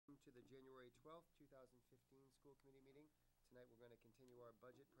12th, 2015 school committee meeting. Tonight we're going to continue our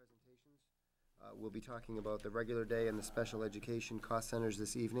budget presentations. We'll be talking about the regular day and the special education cost centers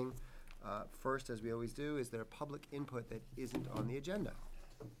this evening. First, as we always do, is there public input that isn't on the agenda?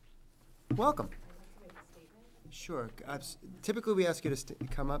 Welcome. Sure. Typically we ask you to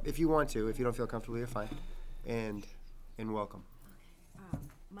come up if you want to. If you don't feel comfortable, you're fine. And welcome.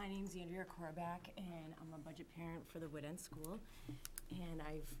 My name's Andrea Korback, and I'm a budget parent for the Wood End School. And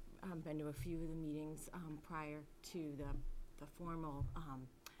I've been to a few of the meetings prior to the formal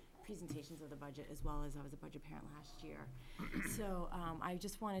presentations of the budget, as well as I was a budget parent last year. So I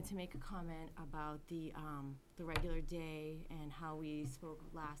just wanted to make a comment about the regular day and how we spoke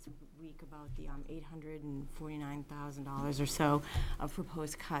last week about the $849,000 or so of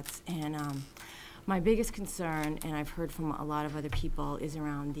proposed cuts. And my biggest concern, and I've heard from a lot of other people, is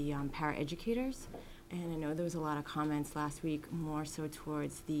around the paraeducators. And I know there was a lot of comments last week, more so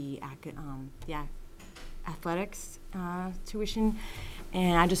towards the athletics tuition.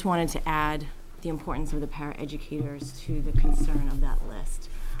 And I just wanted to add the importance of the paraeducators to the concern of that list.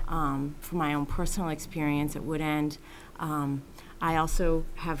 From my own personal experience at Wood End, I also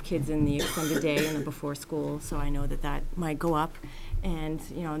have kids in the extended day and the before school, so I know that might go up. And,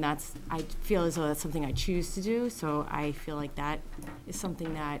 you know, I feel as though that's something I choose to do, so I feel like that is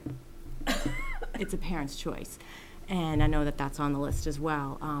something that it's a parent's choice. And I know that that's on the list as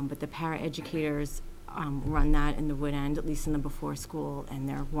well. But the paraeducators run that in the Wood End, at least in the before school, and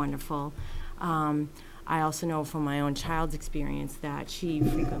they're wonderful. I also know from my own child's experience that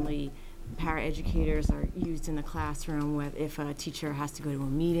paraeducators are used in the classroom if a teacher has to go to a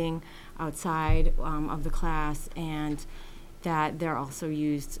meeting outside of the class, and that they're also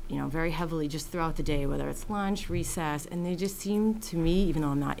used, very heavily just throughout the day, whether it's lunch, recess, and they just seem to me, even though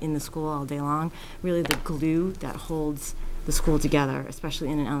I'm not in the school all day long, really the glue that holds the school together,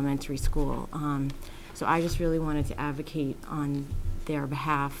 especially in an elementary school. So I just really wanted to advocate on their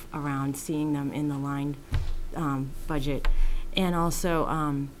behalf around seeing them in the line budget. And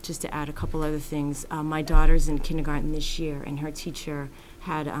also, just to add a couple other things, my daughter's in kindergarten this year, and her teacher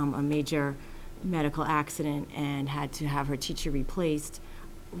had a major medical accident and had to have her teacher replaced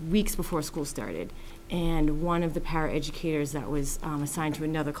weeks before school started. And one of the paraeducators that was assigned to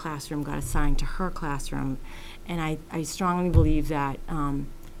another classroom got assigned to her classroom. And I strongly believe that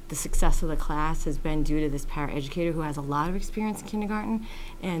the success of the class has been due to this paraeducator who has a lot of experience in kindergarten.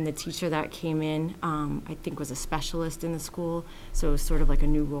 And the teacher that came in, I think, was a specialist in the school. So it was sort of like a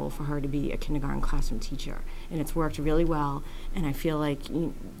new role for her to be a kindergarten classroom teacher. And it's worked really well. And I feel like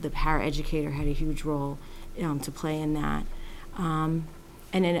the paraeducator had a huge role to play in that. And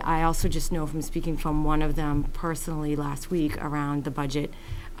then I also just know from speaking from one of them personally last week around the budget,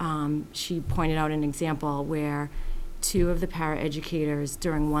 she pointed out an example where two of the paraeducators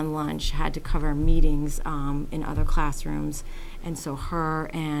during one lunch had to cover meetings in other classrooms. And so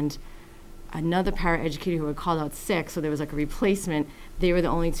her and another paraeducator who had called out sick, so there was like a replacement, they were the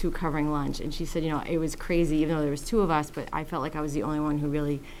only two covering lunch. And she said, it was crazy, even though there was two of us, but I felt like I was the only one who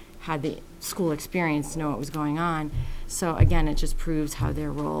really had the school experience to know what was going on. So again, it just proves how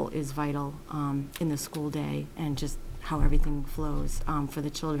their role is vital in the school day and just how everything flows for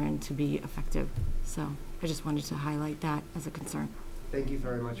the children to be effective. So I just wanted to highlight that as a concern. Thank you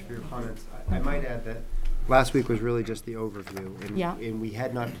very much for your comments. I might add that last week was really just the overview, and we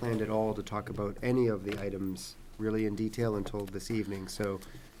had not planned at all to talk about any of the items really in detail until this evening. So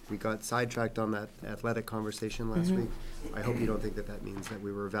we got sidetracked on that athletic conversation last week. I hope you don't think that means that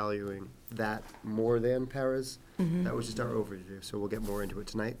we were valuing that more than paras. That was just our overview, so we'll get more into it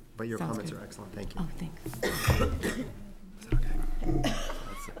tonight. But your Sounds comments good. are excellent. Thank you. Oh, thanks.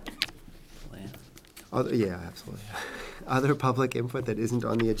 Yeah, absolutely. Other public input that isn't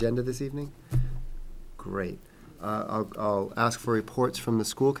on the agenda this evening? Great. I'll ask for reports from the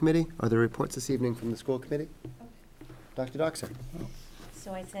school committee. Are there reports this evening from the school committee? Dr. Doxer.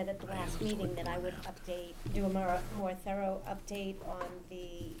 So I said at the last meeting that I would do a more thorough update on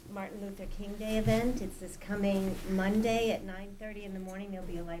the Martin Luther King Day event. It's this coming Monday at 9:30 in the morning. There'll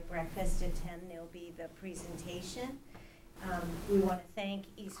be a light breakfast at 10. There'll be the presentation. We want to thank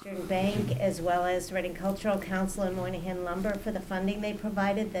Eastern Bank as well as Reading Cultural Council and Moynihan Lumber for the funding they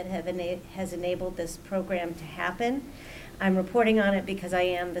provided that has enabled this program to happen. I'm reporting on it because I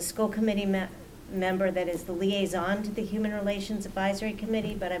am the school committee member that is the liaison to the Human Relations Advisory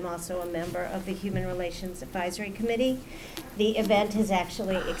Committee, but I'm also a member of the Human Relations Advisory Committee. The event has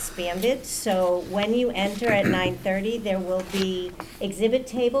actually expanded, so when you enter at 9:30, there will be exhibit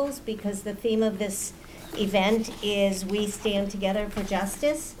tables because the theme of this event is We Stand Together for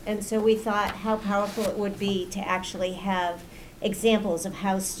Justice, and so we thought how powerful it would be to actually have examples of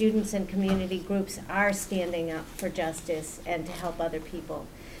how students and community groups are standing up for justice and to help other people.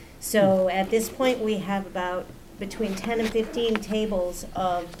 So at this point, we have about between 10 and 15 tables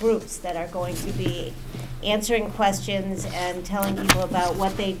of groups that are going to be answering questions and telling people about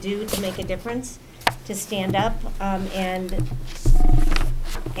what they do to make a difference, to stand up. And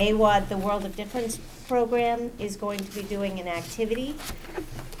AWOD, the World of Difference program, is going to be doing an activity,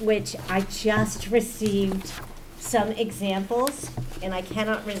 which I just received some examples, and I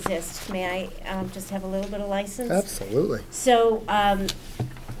cannot resist. May I just have a little bit of license? Absolutely. So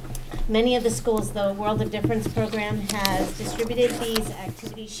many of the schools, the World of Difference program has distributed these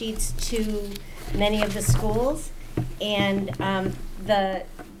activity sheets to many of the schools, and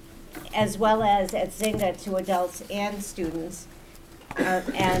as well as at Zynga to adults and students.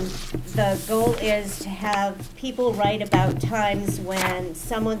 And the goal is to have people write about times when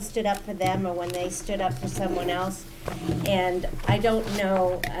someone stood up for them or when they stood up for someone else. And I don't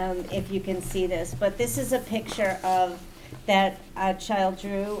know if you can see this, but this is a picture of that a child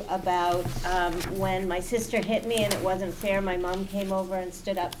drew about when my sister hit me and it wasn't fair. My mom came over and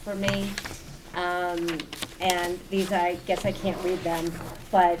stood up for me. And these, I guess I can't read them,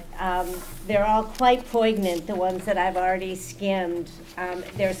 but they're all quite poignant, the ones that I've already skimmed.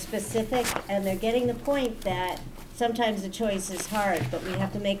 They're specific, and they're getting the point that sometimes the choice is hard, but we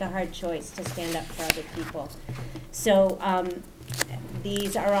have to make a hard choice to stand up for other people. So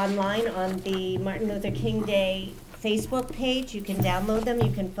these are online on the Martin Luther King Day Facebook page. You can download them,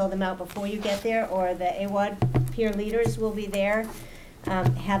 you can fill them out before you get there, or the AWOD peer leaders will be there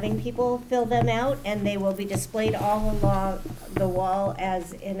having people fill them out, and they will be displayed all along the wall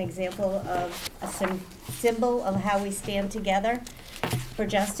as an example of a symbol of how we stand together for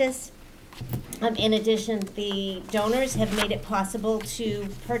justice. In addition, the donors have made it possible to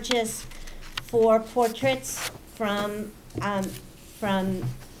purchase 4 portraits from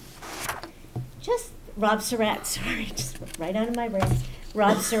just Rob Surratt, sorry, just right out of my brain.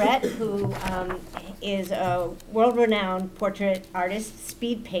 Rob Surratt, who is a world-renowned portrait artist,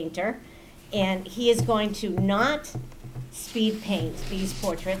 speed painter, and he is going to not speed paint these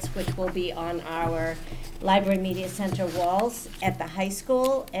portraits, which will be on our Library Media Center walls at the high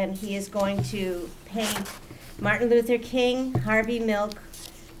school, and he is going to paint Martin Luther King, Harvey Milk,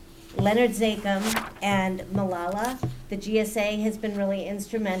 Leonard Zakim, and Malala. The GSA has been really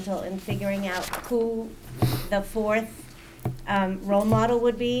instrumental in figuring out who the 4th role model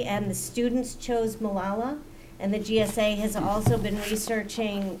would be, and the students chose Malala, and the GSA has also been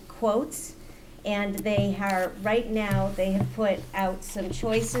researching quotes, and they are, right now, they have put out some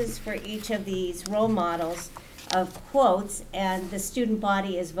choices for each of these role models of quotes, and the student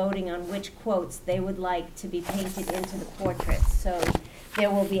body is voting on which quotes they would like to be painted into the portraits. So there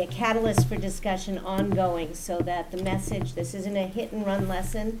will be a catalyst for discussion ongoing, so that the message, this isn't a hit and run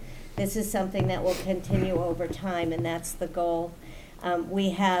lesson, this is something that will continue over time, and that's the goal. We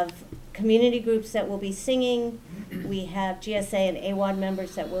have community groups that will be singing, we have GSA and AWOD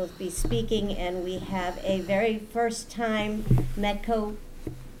members that will be speaking, and we have a very first time Metco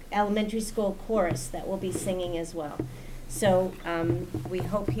Elementary School chorus that will be singing as well. So we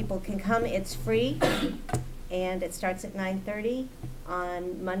hope people can come. It's free, and it starts at 9:30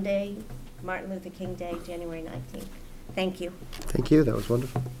 on Monday, Martin Luther King Day, January 19th. Thank you. Thank you, that was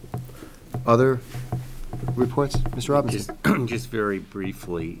wonderful. Other reports, Mr. Robinson? Just very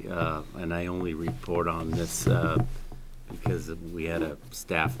briefly, and I only report on this because we had a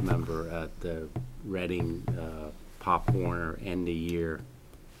staff member at the Reading Pop Warner end of year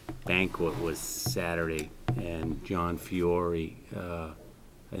banquet was Saturday, and John Fiore, I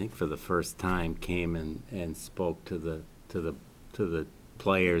think for the first time, came and spoke to the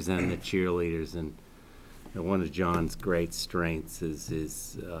players and the cheerleaders, and one of John's great strengths is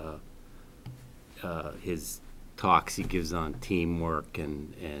his talks he gives on teamwork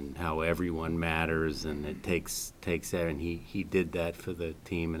and how everyone matters, and it takes that, and he did that for the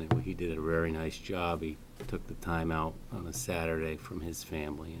team, and he did a very nice job. He took the time out on a Saturday from his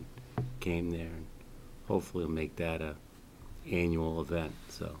family and came there, and hopefully we'll make that a annual event.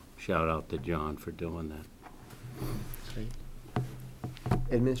 So shout out to John for doing that. Great.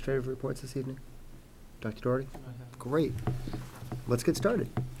 Administrative reports this evening? Dr. Doherty? Great. Let's get started.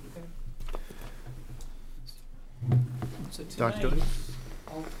 So Dr. tonight, Doherty?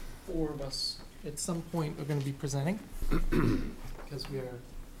 all 4 of us, at some point, are going to be presenting, because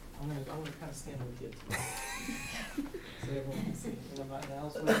I'm going to kind of stand with you tonight. So everyone can see, and I'm not now,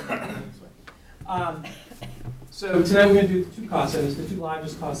 so I'm going this way. So tonight we're going to do 2 cost centers, the 2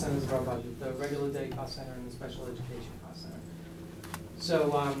 largest cost centers of our budget, the regular day cost center and the special education cost center. So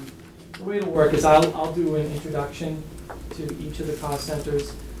the way it'll work is I'll do an introduction, to each of the cost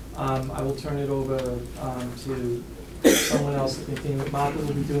centers. I will turn it over to someone else to continue. Martha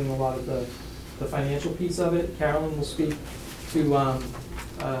will be doing a lot of the financial piece of it. Carolyn will speak to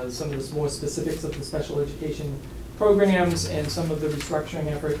some of the more specifics of the special education programs and some of the restructuring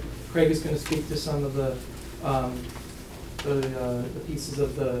effort. Craig is going to speak to some of the pieces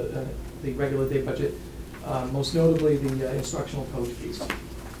of the regular day budget, most notably the instructional coach piece.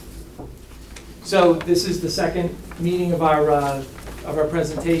 So this is the second meeting of our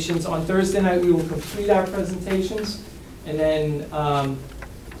presentations. On Thursday night, we will complete our presentations, and then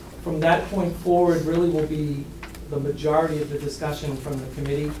from that point forward, really will be the majority of the discussion from the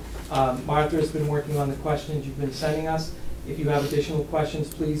committee. Martha has been working on the questions you've been sending us. If you have additional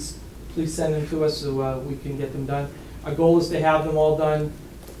questions, please send them to us so we can get them done. Our goal is to have them all done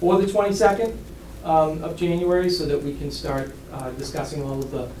for the 22nd of January so that we can start discussing all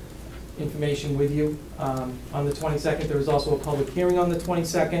of the information with you. On the 22nd, there is also a public hearing on the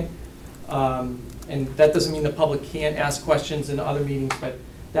 22nd. And that doesn't mean the public can't ask questions in other meetings, but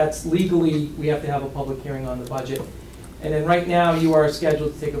that's legally, we have to have a public hearing on the budget. And then right now, you are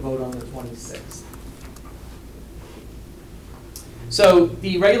scheduled to take a vote on the 26th. So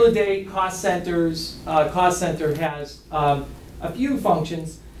the regular day cost center has a few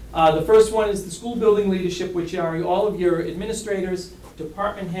functions. The first one is the school building leadership, which are all of your administrators,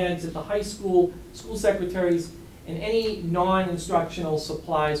 department heads at the high school, school secretaries, and any non-instructional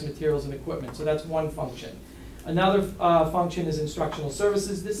supplies, materials, and equipment. So that's one function. Another function is instructional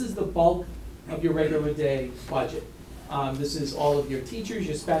services. This is the bulk of your regular day budget. This is all of your teachers,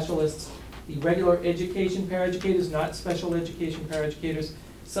 your specialists, the regular education paraeducators, not special education paraeducators,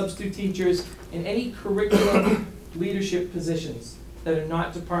 substitute teachers, and any curriculum leadership positions that are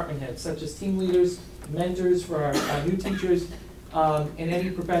not department heads, such as team leaders, mentors for our new teachers, and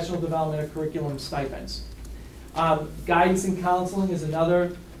any professional development or curriculum stipends. Guidance and counseling is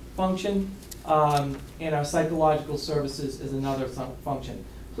another function, and our psychological services is another function.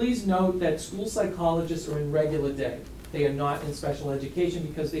 Please note that school psychologists are in regular day. They are not in special education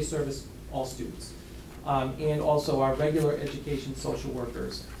because they service all students. And also our regular education social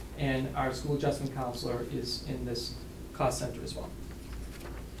workers and our school adjustment counselor is in this cost center as well.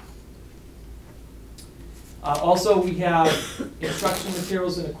 Also, we have instructional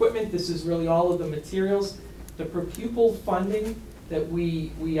materials and equipment. This is really all of the materials. The per pupil funding that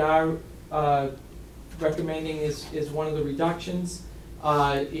we are recommending is one of the reductions.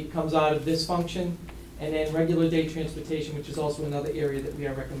 It comes out of this function. And then regular day transportation, which is also another area that we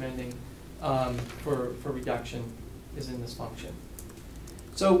are recommending for reduction, is in this function.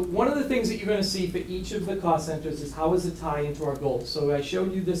 So one of the things that you're going to see for each of the cost centers is how does it tie into our goals. So I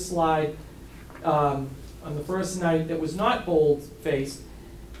showed you this slide on the first night that was not bold-faced.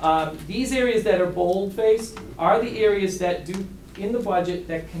 These areas that are bold-faced are the areas that do, in the budget,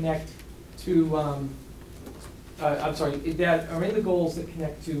 that connect to, that are in the goals that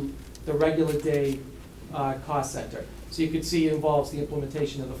connect to the regular day cost center. So you can see it involves the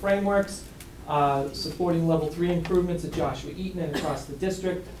implementation of the frameworks, supporting level 3 improvements at Joshua Eaton and across the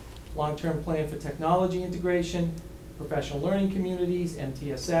district, long-term plan for technology integration, professional learning communities,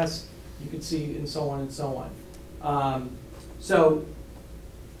 MTSS, you can see, and so on and so on. So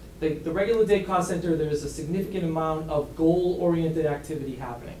the regular day cost center, there is a significant amount of goal-oriented activity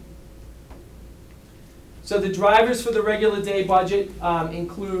happening. So the drivers for the regular day budget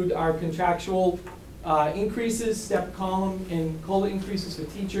include our contractual increases, step column, and COLA increases for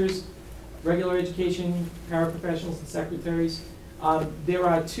teachers, regular education, paraprofessionals, and secretaries. There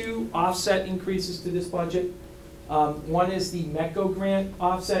are two offset increases to this budget. One is the METCO grant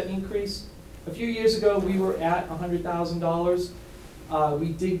offset increase. A few years ago, we were at $100,000.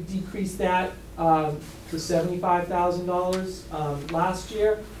 We did decrease that to $75,000 last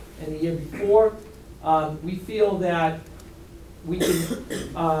year and the year before. We feel that we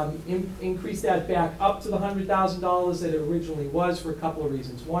can increase that back up to the $100,000 that it originally was for a couple of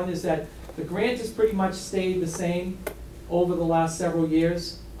reasons. One is that the grant has pretty much stayed the same over the last several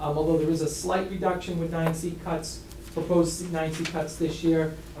years, although there is a slight reduction with 9C cuts, proposed 9C cuts this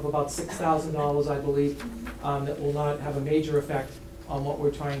year of about $6,000, I believe, that will not have a major effect on what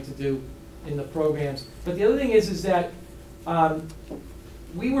we're trying to do in the programs. But the other thing is that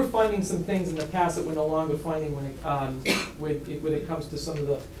we were funding some things in the past that we're no longer funding when it comes to some of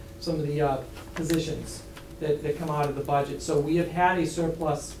the positions that come out of the budget. So we have had a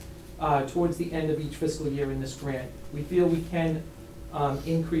surplus towards the end of each fiscal year in this grant. We feel we can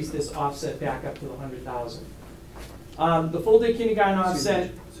increase this offset back up to the $100,000. The full day kindergarten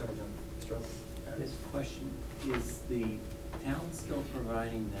offset. Sorry, John. This question, is the town still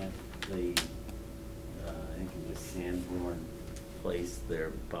providing the think it was Sanborn placed their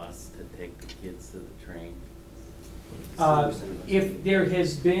bus to take the kids to the train. If there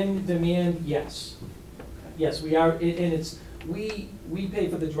has been demand, yes. Yes, we are, and it's, we pay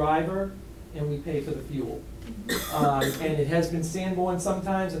for the driver and we pay for the fuel. And it has been Sanborn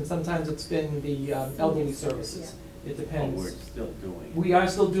sometimes, and sometimes it's been the elderly services. It But depends. we're still doing it. We are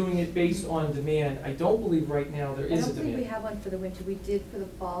still doing it based on demand. I don't believe right now there I is a don't think we demand. have one for the winter. We did for the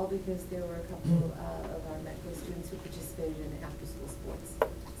fall because there were a couple of our Metco students who participated in after-school sports.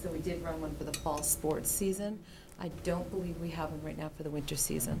 So we did run one for the fall sports season. I don't believe we have one right now for the winter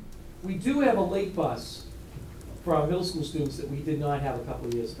season. We do have a late bus for our middle school students that we did not have a couple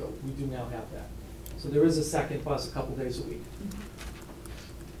of years ago. We do now have that. So there is a second bus a couple days a week.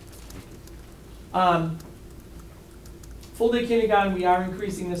 Full day kindergarten, we are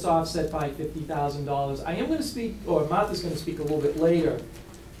increasing this offset by $50,000. I am gonna speak, or Martha's gonna speak a little bit later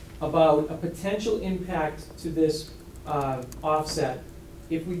about a potential impact to this offset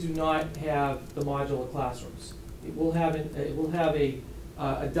if we do not have the modular classrooms. It will have a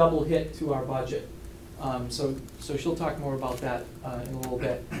double hit to our budget. So she'll talk more about that in a little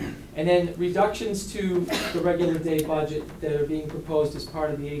bit. And then reductions to the regular day budget that are being proposed as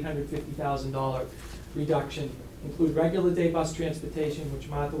part of the $850,000 reduction include regular day bus transportation, which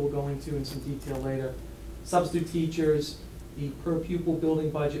Martha will go into in some detail later, substitute teachers, the per pupil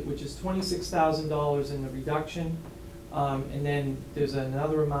building budget, which is $26,000 in the reduction, and then there's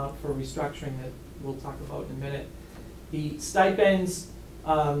another amount for restructuring that we'll talk about in a minute. The stipends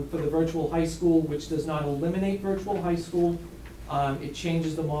for the virtual high school, which does not eliminate virtual high school. It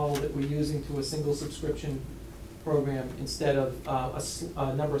changes the model that we're using to a single subscription program instead of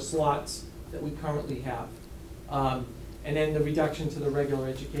a number of slots that we currently have. And then the reduction to the regular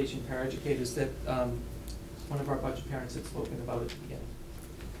education paraeducators that one of our budget parents had spoken about at the beginning.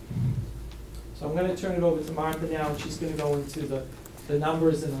 So I'm going to turn it over to Martha now, and she's going to go into the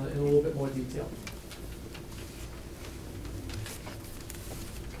numbers in a little bit more detail.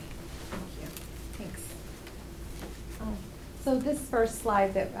 So this first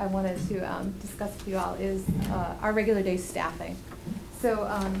slide that I wanted to discuss with you all is our regular day staffing. So,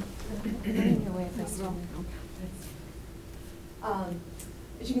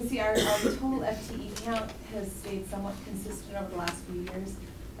 as you can see, our total FTE count has stayed somewhat consistent over the last few years.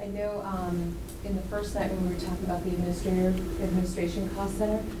 I know in the first night when we were talking about the administration cost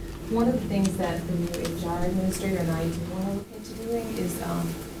center, one of the things that the new HR administrator and I do want to look into doing is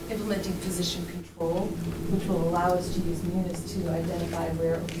implementing position control, which will allow us to use Munis to identify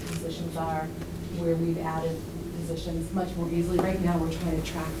where open positions are, where we've added positions much more easily. Right now, we're trying to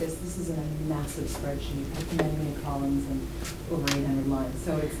track this. This is a massive spreadsheet with many, many columns and over 800 lines.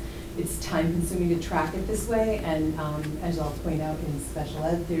 So it's time consuming to track it this way. And as I'll point out in special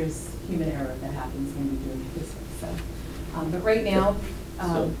ed, there's human error that happens when we do it this way. So, but right now,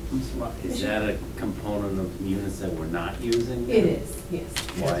 is that a component of Munis that we're not using? It is, yes.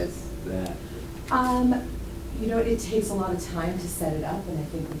 Why is that? You know, it takes a lot of time to set it up, and I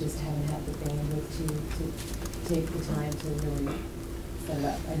think we just haven't had the bandwidth to take the time to really set it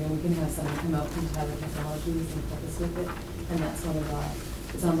up. I know we can have someone come out from Tyler Technologies and help us with it, and that's one of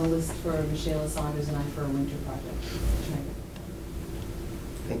it's on the list for Michelle Saunders and I for a winter project.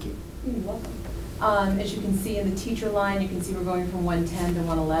 Thank you. You're welcome. As you can see in the teacher line, you can see we're going from 110 to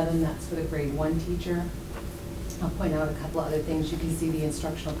 111. That's for the grade 1 teacher. I'll point out a couple other things. You can see the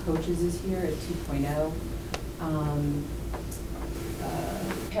instructional coaches is here at 2.0.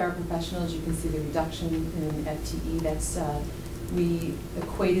 Paraprofessionals, you can see the reduction in FTE. That's we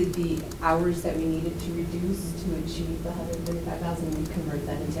equated the hours that we needed to reduce to achieve the 135,000, and we convert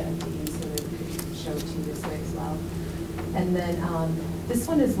that into FTE so that we could show it to you this way as well. And then this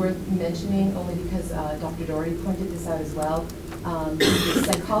one is worth mentioning only because Dr. Doherty pointed this out as well.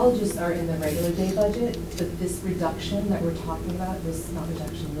 Psychologists are in the regular day budget, but this reduction that we're talking about, this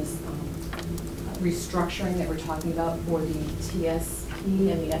restructuring that we're talking about for the TSP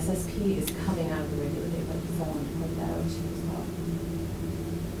and the SSP is coming out of the regular day budget, so I want to point that out to you as well.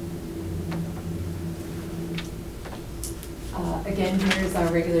 Again, here's our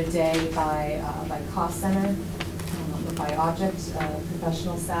regular day by cost center, by object,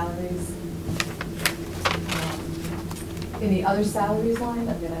 professional salaries. In the other salaries line,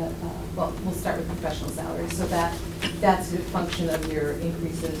 I'm gonna, well, we'll start with professional salaries. So that's a function of your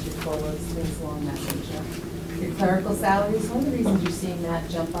increases, your COLAs, things along that nature. Your clerical salaries, one of the reasons you're seeing that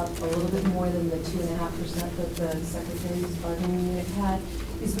jump up a little bit more than the 2.5% that the secretary's bargaining unit had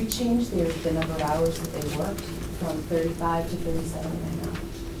is we changed the number of hours that they worked from 35 to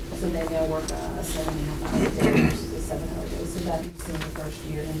 37.5. So they now work a 7.5 hour day versus a 7 hour day. So that you've seen the first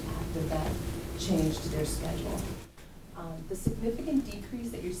year impact of that change to their schedule. The significant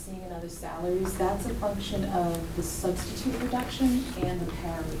decrease that you're seeing in other salaries, that's a function of the substitute reduction and the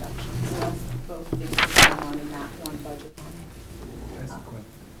para reduction. So that's both things that are going on in that one budget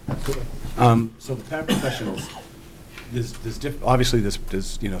line. So the paraprofessionals, obviously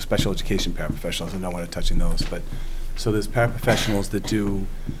there's special education paraprofessionals, and no one touching those, but so there's paraprofessionals that do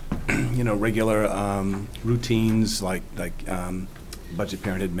regular routines like budget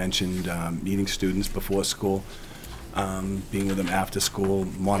parent had mentioned, meeting students before school, being with them after school,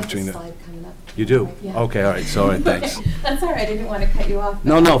 monitoring the. the. Slide coming up. You do? Yeah. Okay, all right, sorry, thanks. That's all right, I didn't want to cut you off.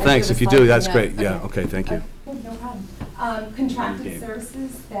 No, but I thanks, see if the you slide do, that's coming great, up. yeah, okay, thank you. No problem. Contracted Okay.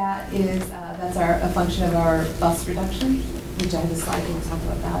 services, that's a function of our bus reduction, which I have a slide, we'll talk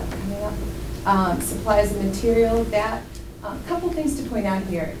about that coming up. Supplies and material, a couple things to point out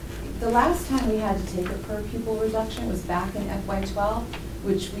here. The last time we had to take a per pupil reduction was back in FY12,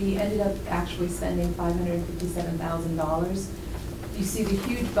 which we ended up actually spending $557,000. You see the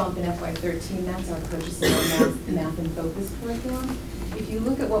huge bump in FY13, that's our purchasing of math and focus curriculum. If you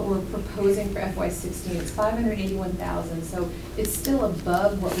look at what we're proposing for FY16, it's $581,000, so it's still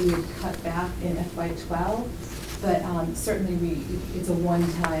above what we would cut back in FY12, but certainly it's a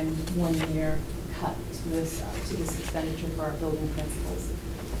one-time, one-year cut to this expenditure for our building principals.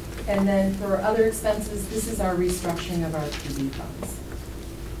 And then for other expenses, this is our restructuring of our PD funds.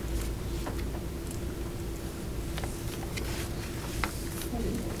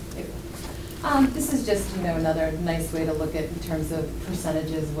 This is just, another nice way to look at in terms of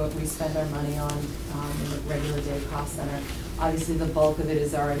percentages, what we spend our money on in the regular day cost center. Obviously, the bulk of it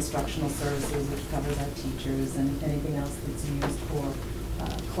is our instructional services, which covers our teachers and anything else that's used for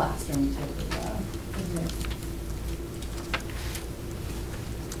classroom type of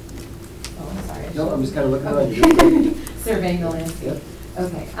Oh, I'm sorry. No, I'm just kind of looking around you. Surveying the landscape. Yep.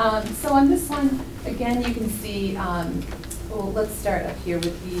 Okay, so on this one, again, you can see, well, let's start up here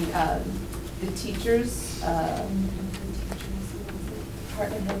with the teachers,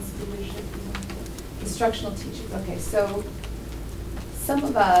 department heads, leadership, instructional teachers. Okay, so some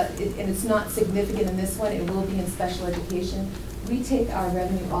of, and it's not significant in this one, it will be in special education. We take our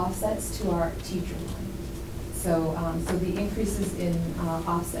revenue offsets to our teacher line. So, so the increases in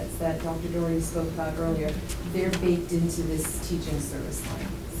offsets that Dr. Doherty spoke about earlier, they're baked into this teaching service line.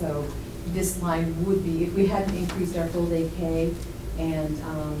 So this line would be, if we hadn't increased our full day K and,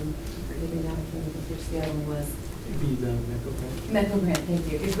 forgive me now, I can't remember which the other one was. It'd be the MECO grant. MECO grant,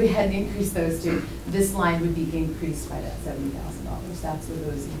 thank you. If we hadn't increased those two, this line would be increased by that $70,000. That's where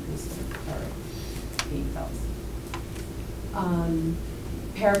those increases are being felt.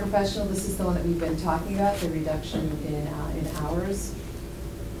 Paraprofessional, this is the one that we've been talking about, the reduction in hours.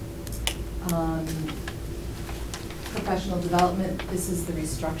 Professional development, this is the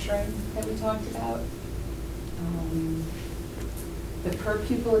restructuring that we talked about. The per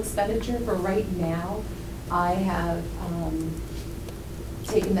pupil expenditure for right now, I have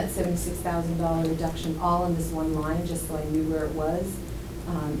taken that $76,000 reduction all in this one line, just so I knew where it was,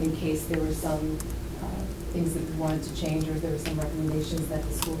 in case there were some things that we wanted to change, or if there were some recommendations that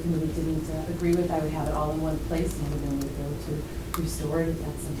the school committee didn't agree with, I would have it all in one place, and then we would go to restore it if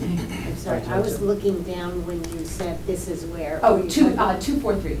that's something. I'm sorry, I was looking down when you said this is where. Oh,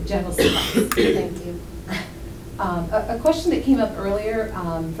 243, general supplies. Thank you. A question that came up earlier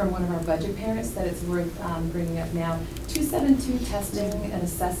from one of our budget parents that it's worth bringing up now, 272 testing and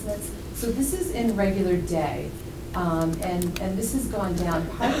assessments. So this is in regular day. And this has gone down.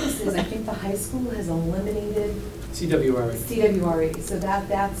 Part of this is, I think the high school has eliminated CWRE. CWRE, so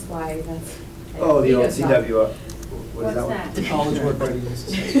that's why that's. Oh, the old CWR. What is that one? What's that? College work readiness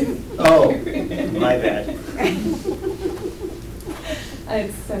assessment. Oh, my bad.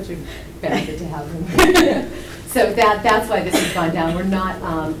 It's such a benefit to have them. So that's why this has gone down. We're not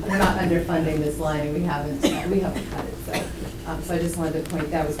underfunding this line, and we haven't cut it. So. So I just wanted to point,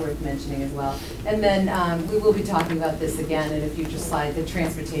 that was worth mentioning as well. And then we will be talking about this again in a future slide. The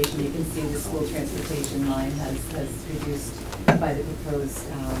transportation, you can see the school transportation line has reduced by the proposed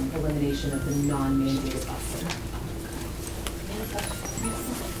elimination of the non-mandated busing.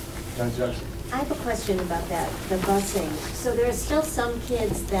 John Jackson. I have a question about that, the busing. So there are still some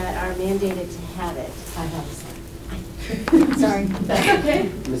kids that are mandated to have it. I have a slide. Sorry. That's okay.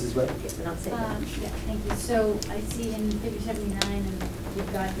 Mrs. Webb? But I'll say that. Yeah, thank you. So I see in figure 79, and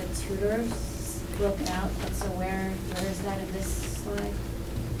we've got the tutors broken out, but so where is that in this slide?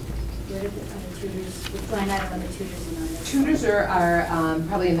 Where did the tutors, which line item on the tutors and on this? Tutors are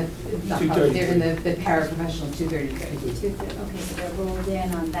probably in the, not probably, they're in the paraprofessional 233. Okay, so they're rolled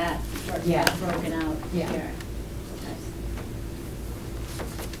in on that, or Yeah. broken out Yeah. here.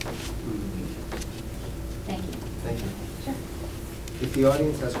 Thank you. Sure. If the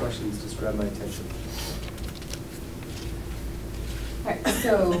audience has questions, just grab my attention. All right,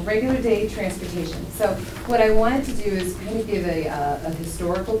 so regular day transportation. So what I wanted to do is kind of give a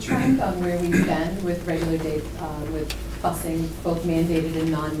historical trend on where we've been with regular day, with busing, both mandated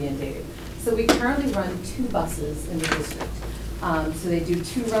and non-mandated. So we currently run 2 buses in the district. So they do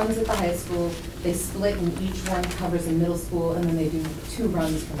 2 runs at the high school, they split and each one covers a middle school, and then they do 2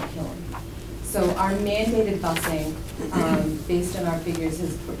 runs from Killen. So our mandated busing, based on our figures,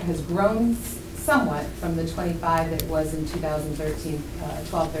 has grown somewhat from the 25 that it was in 2013,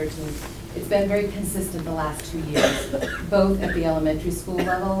 12-13. It's been very consistent the last 2 years, both at the elementary school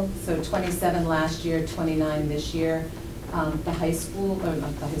level, so 27 last year, 29 this year. The high school, or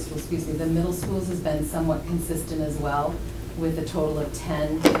not the high school, excuse me, the middle schools has been somewhat consistent as well, with a total of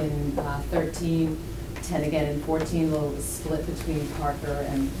 10 in 13, 10 again in 14, a little split between Parker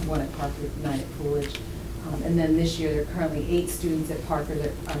and 1 at Parker, 9 at Coolidge. And then this year, there are currently 8 students at Parker that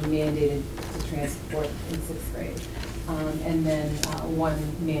are mandated to transport in 6th grade, and then 1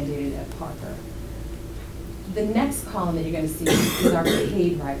 mandated at Parker. The next column that you're going to see is our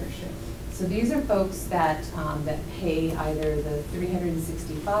paid ridership. So these are folks that pay either the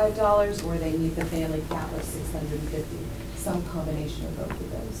 $365 or they meet the family cap of $650, some combination of both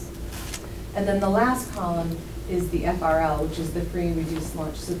of those. And then the last column is the FRL, which is the free and reduced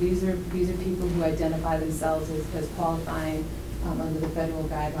lunch. So these are people who identify themselves as qualifying under the federal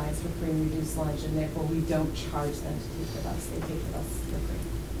guidelines for free and reduced lunch, and therefore we don't charge them to take the bus. They take the bus for free.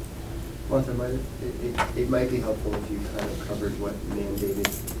 Martha, it might be helpful if you kind of covered what mandated,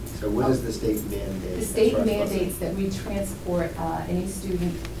 so what does the state mandate? The state mandates that we transport any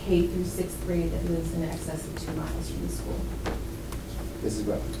student K through 6th grade that lives in excess of 2 miles from the school. Mrs.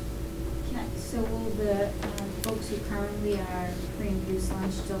 Webb. So will the folks who currently are free and reduced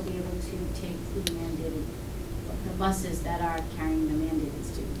lunch still be able to take the mandated, the buses that are carrying the mandated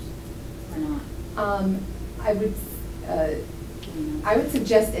students, or not? I would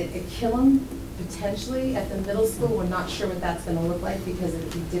suggest at Killam, potentially. At the middle school, we're not sure what that's going to look like because it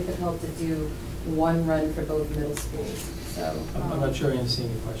would be difficult to do 1 run for both middle schools. So I'm not sure I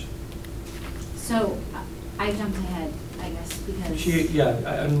understand your question. So I jumped ahead, I guess, because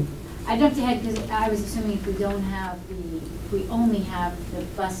I jumped ahead because I was assuming if we don't have if we only have the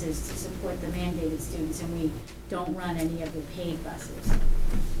buses to support the mandated students and we don't run any of the paid buses.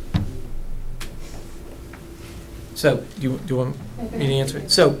 So, do you want me to answer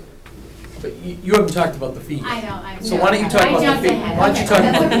it? So, but you haven't talked about the fee. I know. So why don't you talk about the fee? Why don't you talk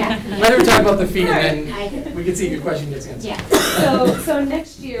about, let her talk about the fee and then we can see if your question gets answered. Yeah. So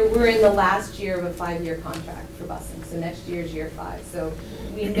next year, we're in the last year of a 5-year contract for busing. So next year is year 5. So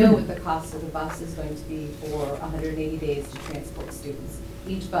we know what the cost of the bus is going to be for 180 days to transport students.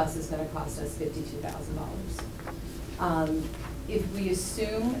 Each bus is going to cost us $52,000. If we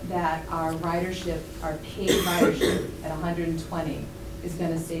assume that our ridership, our paid ridership at 120 is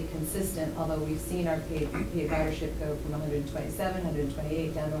going to stay consistent, although we've seen our paid ridership go from 127,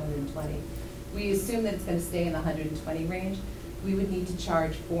 128 down to 120. We assume that it's going to stay in the 120 range. We would need to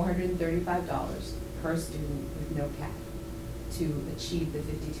charge $435 per student with no cap to achieve the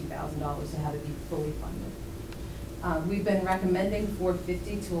 $52,000 to have it be fully funded. We've been recommending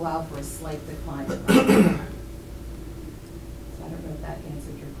 $450 to allow for a slight decline. So I don't know if that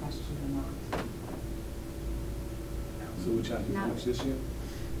answered your question or not. So we're charging how much this year?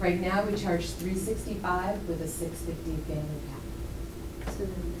 Right now, we charge $365 with a $650 family cap. So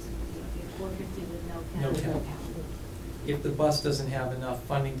then this would be $450 with no cap. No cap. If the bus doesn't have enough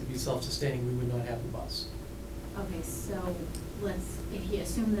funding to be self-sustaining, we would not have the bus. Okay, so if you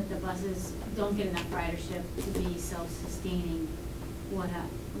assume that the buses don't get enough ridership to be self-sustaining, what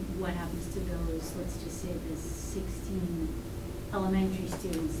happens to those, let's just say the 16 elementary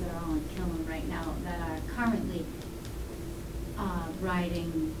students that are on Killam right now that are currently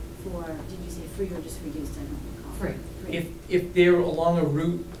riding for, did you say free or just reduced? I don't recall. Free. If they're along a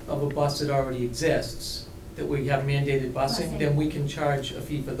route of a bus that already exists, that we have mandated busing, then we can charge a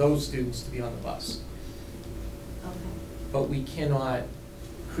fee for those students to be on the bus. Okay. But we cannot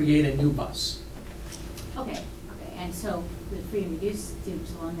create a new bus. Okay, and so the free and reduced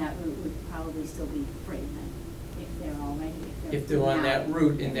students along that route would probably still be free then, if they're already, If they're on that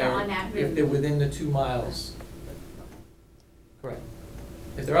route and if they're within the 2 miles. Correct.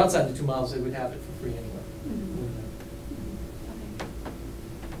 If they're outside the 2 miles, they would have it for free anyway. Mm-hmm. Okay.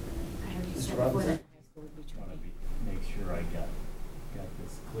 I heard you Mr. said before Robinson? that high school would be Want free. to make sure I got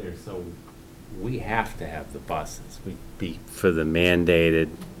this clear. So we have to have the buses. We'd be for the mandated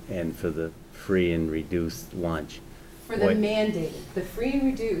and for the free and reduced lunch. For the What- mandated, the free and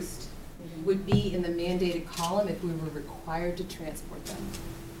reduced, would be in the mandated column if we were required to transport them.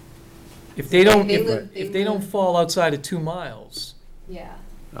 If they don't, They if, live- if they they don't live- fall outside of 2 miles, Yeah.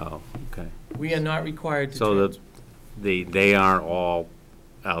 Oh, okay. we are not required to So transport. they aren't all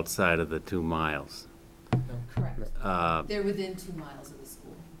outside of the 2 miles. Correct. Uh, They're within 2 miles of the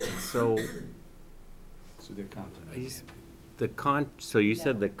school. So, So they're counted. so you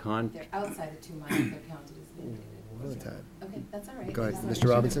said the They're outside of 2 miles, they're counted as mandated. One at a time. Okay, that's all right. Go ahead, That's Mr. all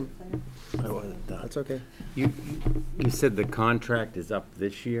right. Robinson? That's That's okay. You said the contract is up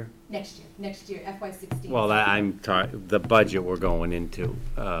this year? Next year, FY16. Well, the budget we're going into,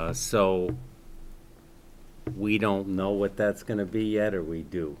 so we don't know what that's gonna be yet, or we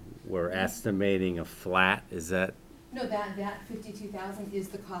do? We're estimating a flat, is that, No, that 52,000 is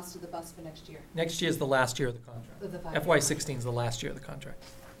the cost of the bus for next year. Next year's the last year of the contract. Of the 5-year FY16 is the last year of the contract.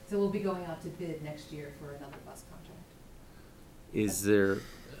 So we'll be going out to bid next year for another bus contract. is there,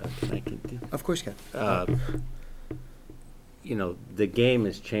 can I continue? Of course you can. You know, the game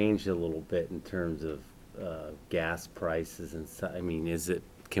has changed a little bit in terms of gas prices and so, I mean,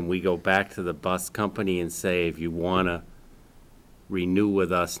 can we go back to the bus company and say, if you want to renew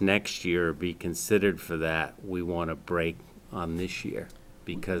with us next year or be considered for that, we want to break on this year?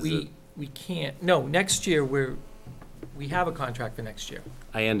 Because We can't, no, next year, we have a contract for next year.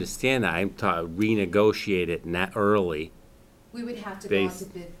 I understand that, I'm talking renegotiate it not early. We would have to go out to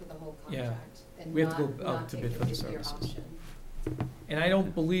Based- bid for the whole Yeah. contract and We have to not, go out not to take bid the for the fifth-year services. option. And I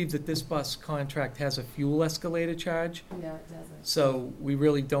don't believe that this bus contract has a fuel escalator charge, No, it doesn't. so we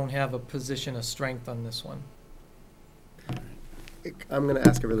really don't have a position of strength on this one. I'm going to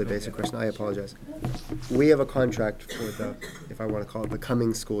ask a really basic question. I apologize. We have a contract for the, if I want to call it the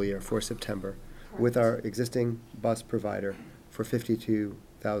coming school year, for September, with our existing bus provider for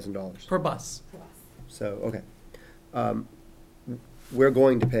 $52,000. Per bus. For us. So, okay. We're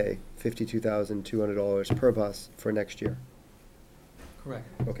going to pay $52,200 per bus for next year. Correct.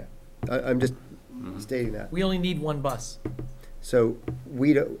 Okay. I'm just stating that. We only need 1 bus. So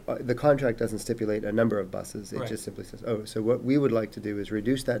we don't, the contract doesn't stipulate a number of buses. It Right. just simply says, oh, so what we would like to do is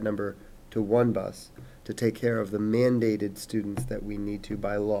reduce that number to 1 bus to take care of the mandated students that we need to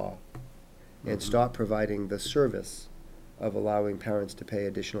by law, and stop providing the service of allowing parents to pay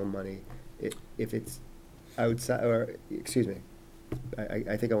additional money if it's outside, or, excuse me,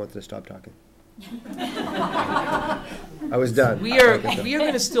 I think I wanted to stop talking. I was done. We are Okay,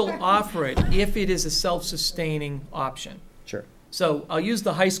 going to still offer it if it is a self-sustaining option. Sure. So I'll use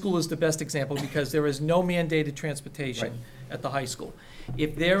the high school as the best example because there is no mandated transportation at the high school.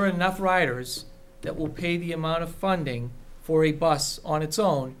 If there are enough riders that will pay the amount of funding for a bus on its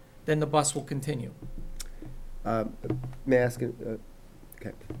own, then the bus will continue. May I ask,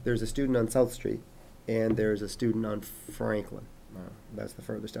 okay, there's a student on South Street, and there's a student on Franklin. That's the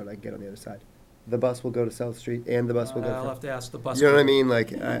furthest out I can get on the other side. The bus will go to South Street, and the bus will go I'll to have to ask the bus. You know what I company. mean?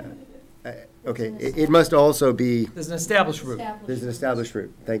 Like, okay, it must also be, There's an established route. there's an established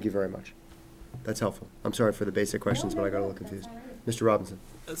route. Thank you very much. That's helpful. I'm sorry for the basic questions, but I got a little confused. Mr. Robinson?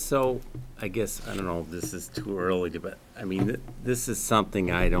 So, I guess, I don't know if this is too early to, but, I mean, this is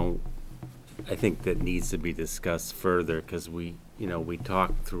something I think that needs to be discussed further, because we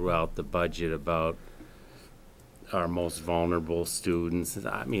talked throughout the budget about our most vulnerable students.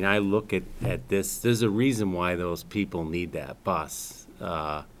 I mean, I look at this, there's a reason why those people need that bus.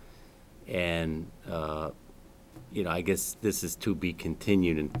 I guess this is to be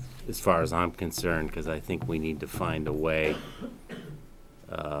continued as far as I'm concerned, because I think we need to find a way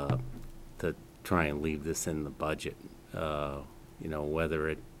to try and leave this in the budget. Whether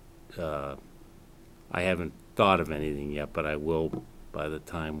it, I haven't thought of anything yet, but I will by the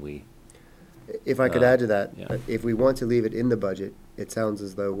time we, If I could add to that, yeah. if we want to leave it in the budget, it sounds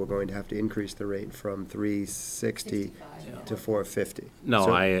as though we're going to have to increase the rate from 360 65. to 450. No,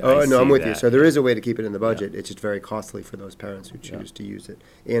 So- I Oh, no, I'm see with you. that. So there is a way to keep it in the budget. It's just very costly for those parents who Yeah. choose to use it.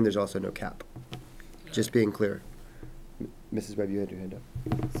 And there's also no cap. Just being clear. Mrs. Webb, you had your hand up.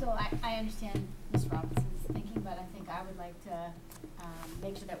 So I understand Ms. Robinson's thinking, but I think I would like to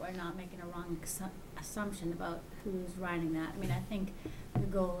make sure that we're not making a wrong assumption about who's riding that. I mean, I think the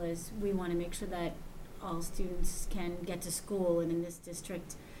goal is we want to make sure that all students can get to school, and in this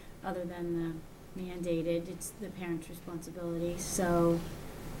district, other than the mandated, it's the parents' responsibility. So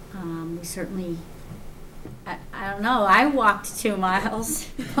we certainly, I don't know, I walked 2 miles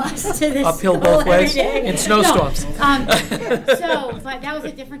bus to this Uphill school both every ways day. in snowstorms. No, but that was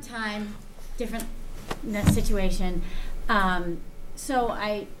a different time, different situation. So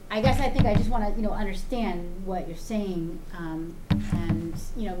I guess I think I just want to, understand what you're saying, and,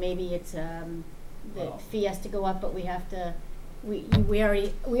 maybe it's, the fee has to go up, but we have to we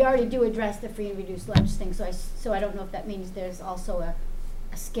already do address the free and reduced lunch thing, so I don't know if that means there's also a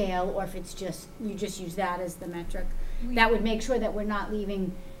scale, or if it's just, you just use that as the metric. That would make sure that we're not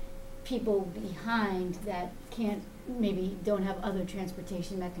leaving people behind that maybe don't have other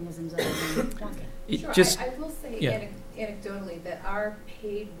transportation mechanisms other than walking. Sure, I will say yeah. anecdotally that our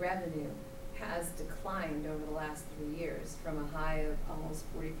paid revenue has declined over the last 3 years from a high of almost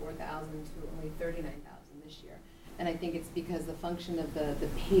 44,000 to only 39,000 this year. And I think it's because the function of the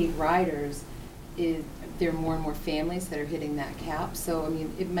paid riders is there are more and more families that are hitting that cap. So I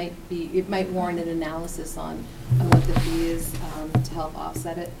mean, it might warrant an analysis on what the fee is to help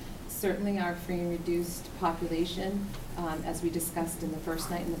offset it. Certainly our free and reduced population, as we discussed in the first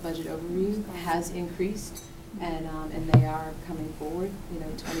night in the budget overview, has increased, and they are coming forward.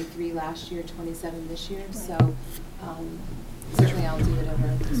 23 last year, 27 this year. So certainly I'll do whatever.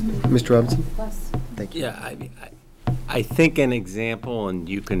 Mr. Robinson? Plus. Thank you. Yeah, I think an example, and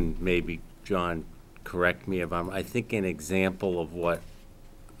you can maybe, John, correct me if I think an example of what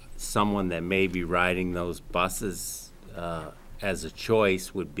someone that may be riding those buses as a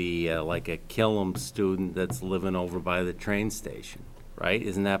choice would be like a Killam student that's living over by the train station, right?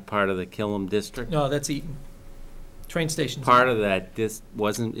 Isn't that part of the Killam district? No, that's Eaton. Train station's Part Eaton. of that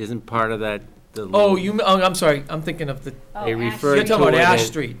isn't part of that the Oh, I'm sorry, I'm thinking of the, they refer you're talking to about it Ash as-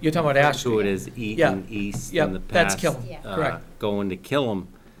 Street, you're talking about Ash to it Street. as Yeah. Eaton East Yeah, in the that's past. Killam, Yeah. correct. Going to Killam,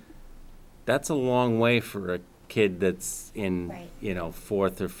 that's a long way for a kid that's in, Right.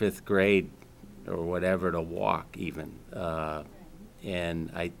 4th or 5th grade or whatever to walk even. And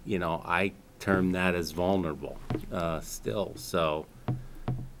I term that as vulnerable still, so.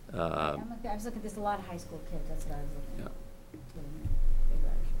 I was looking, there's a lot of high school kids, that's what I was looking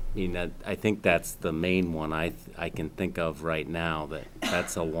at. I think that's the main one I can think of right now,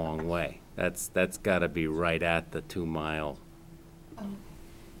 that's a long way. That's gotta be right at the 2 mile. Thank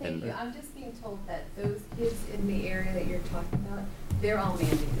And- you. I'm just being told that those kids in the area that you're talking about, they're all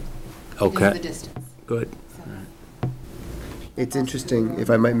mandated. Because of Okay, the distance. good. So. It's interesting, if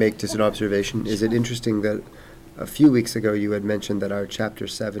I might make just an observation, is it interesting that a few weeks ago you had mentioned that our Chapter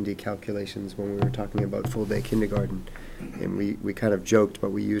 70 calculations, when we were talking about full-day kindergarten, and we kind of joked,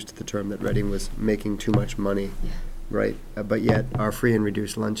 but we used the term that Reading was making too much money, right? But yet, our free and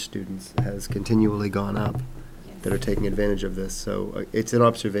reduced lunch students has continually gone up that are taking advantage of this. So it's an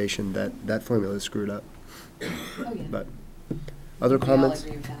observation that that formula is screwed up. Oh, yeah. But other We all comments?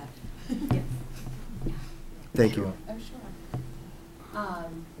 agree with that. Thank you. Oh, sure.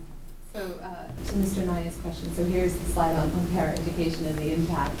 To Mr. Naya's question, so here's the slide on para-education and the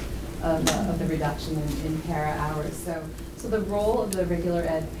impact of the reduction in para hours. So the role of the regular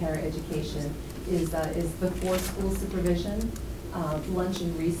ed para-education is before school supervision, lunch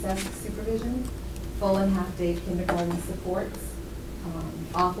and recess supervision, full and half-day kindergarten supports,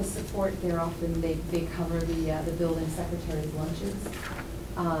 office support. They cover the building secretary's lunches.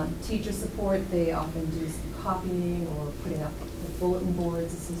 Teacher support, they often do some copying or putting up bulletin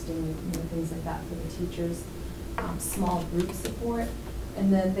boards, assisting with things like that for the teachers. Small group support,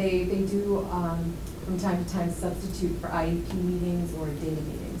 and then they do from time to time substitute for IEP meetings or data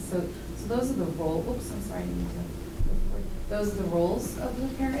meetings. So those are the roles. Oops, I'm sorry, I didn't mean to. Those are the roles of the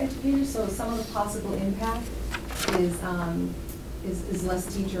paraeducators. So some of the possible impact is less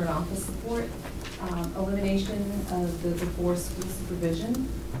teacher and office support, elimination of the before school supervision,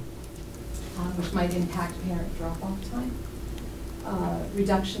 which might impact parent drop-off time,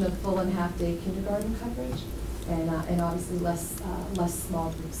 reduction of full and half-day kindergarten coverage, and obviously less small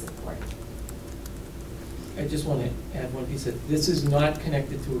group support. I just want to add one piece, that this is not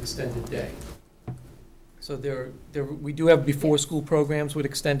connected to extended day. So we do have before-school programs with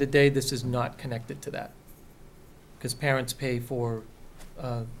extended day, this is not connected to that, because parents pay for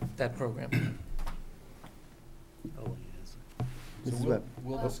that program. Oh, yes. Mrs. Webb.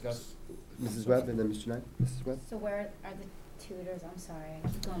 We'll discuss. Mrs. Webb and then Mr. Knight. Mrs. Webb? So where are the tutors? I'm sorry, I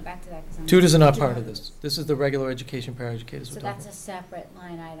keep going back to that because I'm. Tutors are not part of this. This is the regular education paraeducators So we're talking that's a about. separate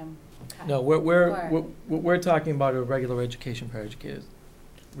line item cut? No, Or- what we're talking about are regular education paraeducators,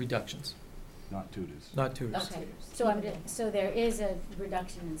 reductions, Not tutors. not tutors. Okay, so there is a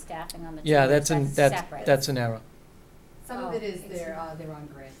reduction in staffing on the tutors? Yeah, that's separate? that's an error. Some of it is they're on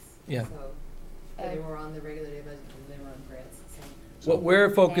grants. Yeah. So they were on the regular day budget and they were on grants. So. What we're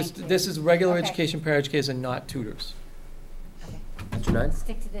focused, Thank you. this is regular Okay. education paraeducators and not tutors. Okay. Mr. Knight?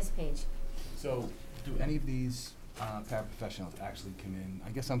 Stick to this page. So, do any of these paraprofessionals actually come in? I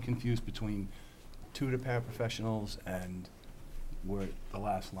guess I'm confused between tutor paraprofessionals and where the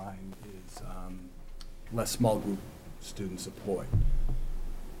last line is less small group student support.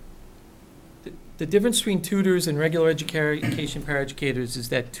 The difference between tutors and regular education paraeducators is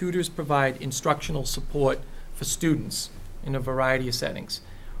that tutors provide instructional support for students in a variety of settings.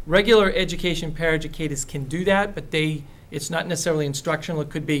 Regular education paraeducators can do that, but it's not necessarily instructional. It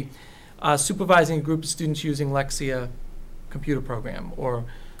could be supervising a group of students using Lexia computer program or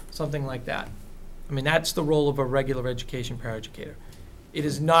something like that. I mean, that's the role of a regular education paraeducator. It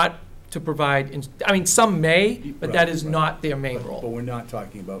is not to provide, I mean, some may, but that is not their main But role. we're not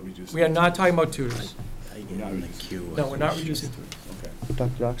talking about reducing. We are not talking about tutors. I get in the queue. No, we're not reducing tutors. Okay.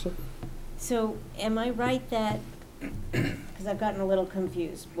 Dr. Doxel? So am I right that, because I've gotten a little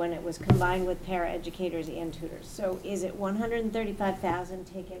confused when it was combined with paraeducators and tutors. So is it 135,000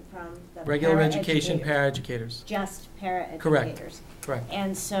 taken from the Regular education paraeducators? paraeducators. Just paraeducators? Correct.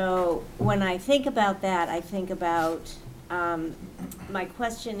 And so when I think about that, I think about, my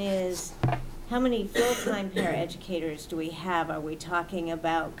question is, how many full-time paraeducators do we have? Are we talking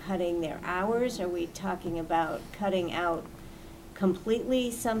about cutting their hours? Are we talking about cutting out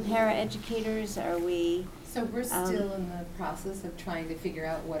completely some paraeducators? Are we? So we're still in the process of trying to figure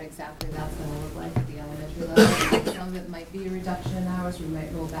out what exactly that's going to look like at the elementary level. Some of it might be a reduction in hours. We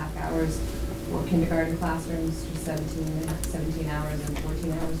might roll back hours for kindergarten classrooms to 17 hours and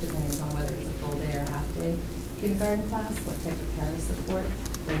 14 hours, depending on whether it's a full day or half day kindergarten class, what type of para support,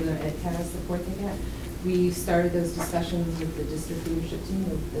 regular ed para support they get. We started those discussions with the district leadership team,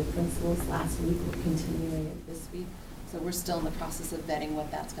 with the principals last week. We're continuing it this week. So we're still in the process of vetting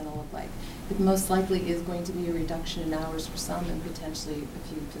what that's going to look like. It most likely is going to be a reduction in hours for some and potentially a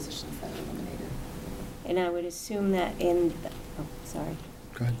few positions that are eliminated. And I would assume that sorry.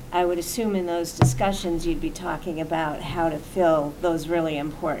 Go ahead. I would assume in those discussions you'd be talking about how to fill those really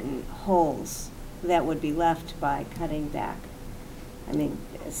important holes that would be left by cutting back. I mean,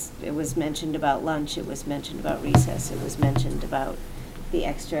 it was mentioned about lunch, it was mentioned about recess, it was mentioned about the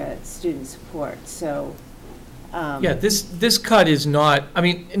extra student support, so. Yeah, this cut is not, I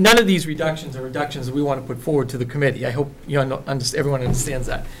mean, none of these reductions are reductions that we want to put forward to the committee. I hope everyone understands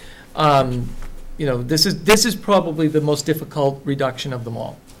that. You know, this is probably the most difficult reduction of them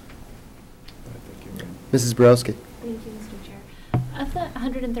all. Mrs. Borowski? Thank you, Mr. Chair. Of the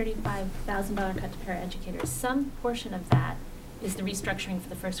 $135,000 cut to paraeducators, some portion of that is the restructuring for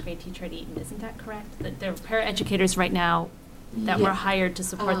the first grade teacher at Eaton. Isn't that correct? That there are paraeducators right now that were hired to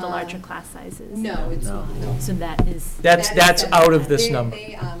support the larger class sizes? No, it's No. not. So that is. That's out of this number.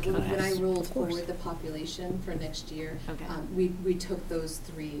 When I rolled forward the population for next year, Okay. we took those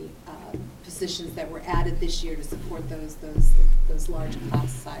three positions that were added this year to support those large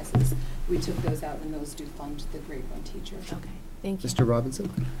class sizes. We took those out, and those do fund the grade 1 teacher. Okay, thank you. Mr. Robinson?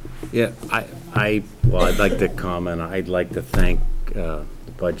 Yeah, well, I'd like to comment. I'd like to thank the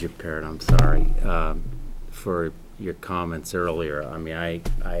budget parent, I'm sorry, for your comments earlier. I mean, I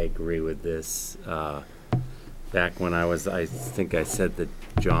agree with this. Back when I think I said to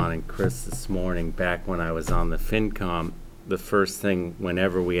John and Chris this morning, back when I was on the FinCom, the first thing,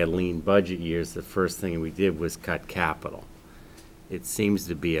 whenever we had lean budget years, the first thing we did was cut capital. It seems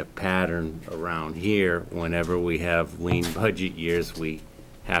to be a pattern around here. Whenever we have lean budget years, we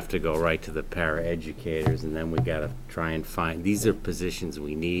have to go right to the paraeducators, and then we got to try and find, these are positions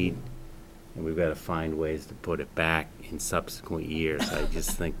we need, and we've got to find ways to put it back in subsequent years. I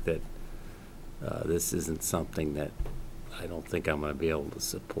just think that this isn't something that I don't think I'm going to be able to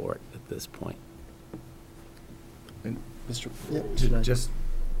support at this point. And Mr. Just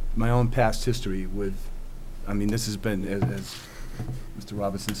my own past history with, I mean, this has been, as Mr.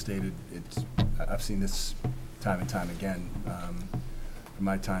 Robinson stated, I've seen this time and time again from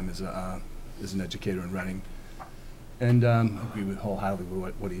my time as an educator in Reading, and I agree with wholeheartedly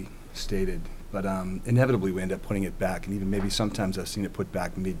with what he stated. But inevitably we end up putting it back, and even maybe sometimes I've seen it put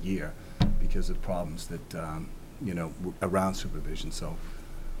back mid-year because of problems that you know, around supervision. So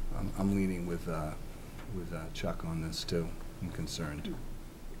I'm leaning with Chuck on this too. I'm concerned.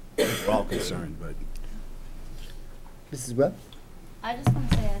 We're all concerned, but. Mrs. Webb? I just want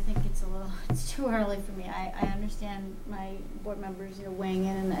to say, I think it's too early for me. I understand my board members, weighing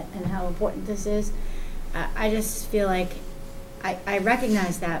in and how important this is. I just feel like I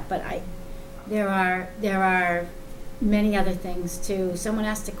recognize that, but there are many other things too. Someone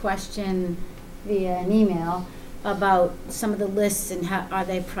asked a question via an email about some of the lists and how are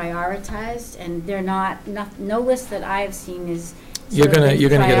they prioritized, and they're not. No list that I've seen is. You're gonna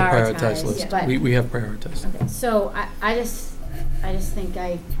get a prioritized, prioritized list. but- We have prioritized. Okay, so I just think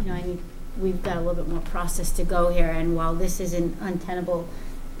we've got a little bit more process to go here, and while this is an untenable,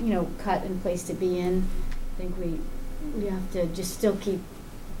 cut and place to be in, I think we have to just still keep,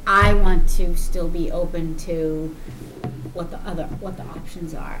 I want to still be open to what the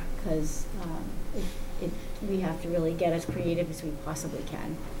options are, because we have to really get as creative as we possibly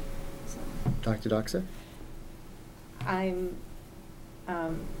can. So. Dr. Doxa?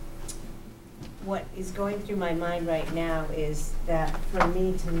 What is going through my mind right now is that for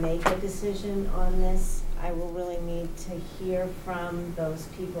me to make a decision on this, I will really need to hear from those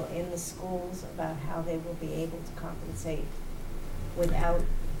people in the schools about how they will be able to compensate without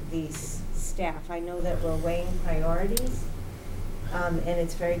these staff. I know that we're weighing priorities, and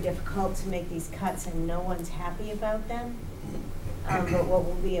it's very difficult to make these cuts and no one's happy about them. But what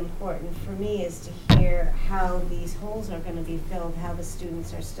will be important for me is to hear how these holes are going to be filled, how the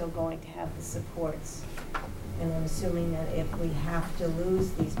students are still going to have the supports. And I'm assuming that if we have to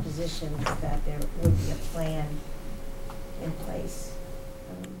lose these positions, that there would be a plan in place.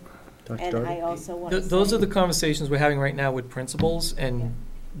 Dr. And Doherty? I also want to Those are the conversations we're having right now with principals, and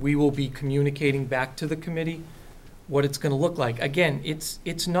we will be communicating back to the committee what it's going to look like. Again, this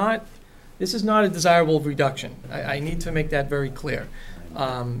is not a desirable reduction. I need to make that very clear.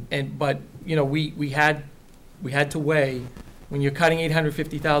 But you know, we had to weigh, when you're cutting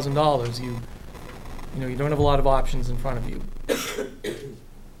 $850,000, you don't have a lot of options in front of you.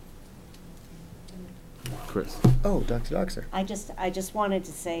 Chris. Oh, Dr. Doxer. I just wanted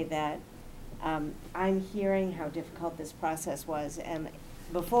to say that I'm hearing how difficult this process was, and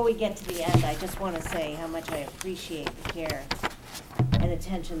before we get to the end, I just want to say how much I appreciate the care and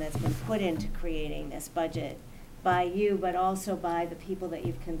attention that's been put into creating this budget by you, but also by the people that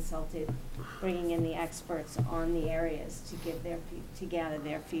you've consulted, bringing in the experts on the areas to gather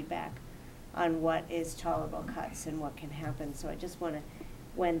their feedback on what is tolerable cuts and what can happen. So I just want to,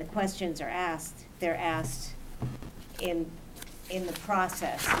 when the questions are asked, they're asked in the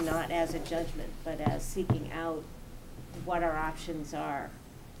process, not as a judgment, but as seeking out what our options are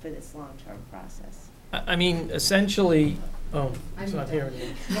for this long-term process. I mean, essentially, it's not here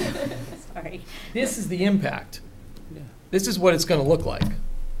anymore. Sorry. This is the impact. This is what it's going to look like.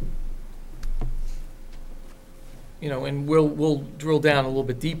 You know, and we'll drill down a little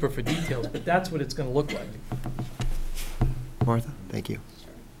bit deeper for details, but that's what it's going to look like. Martha, thank you.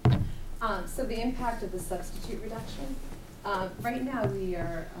 So the impact of the substitute reduction, right now we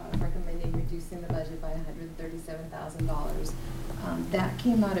are recommending reducing the budget by $137,000. That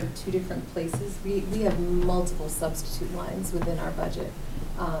came out of two different places. We have multiple substitute lines within our budget.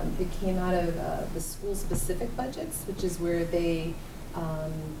 It came out of the school-specific budgets, which is where they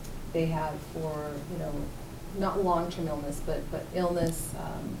have for, not long-term illness, but illness,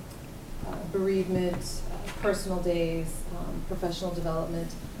 bereavement, personal days, professional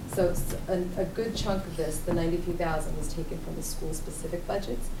development. So it's a good chunk of this, the $93,000, was taken from the school-specific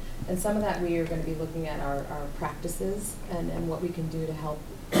budgets. And some of that we are going to be looking at our practices and what we can do to help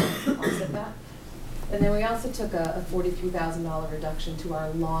offset that. And then we also took a $43,000 reduction to our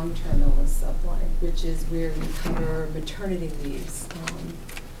long-term illness subline, which is where we cover maternity leaves,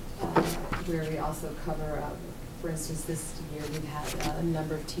 where we also cover, for instance, this year we've had a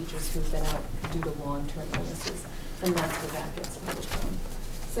number of teachers who've been out due to long-term illnesses, and that's where that gets covered from.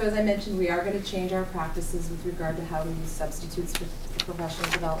 So as I mentioned, we are going to change our practices with regard to how we use substitutes for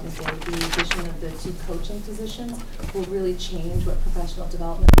professional development day. The addition of the 2 coaching positions will really change what professional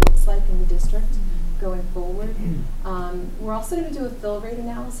development looks like in the district going forward. We're also going to do a fill rate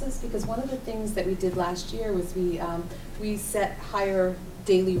analysis, because one of the things that we did last year was we set higher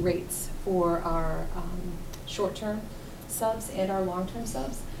daily rates for our short-term subs and our long-term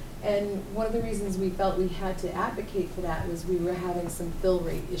subs. And one of the reasons we felt we had to advocate for that was we were having some fill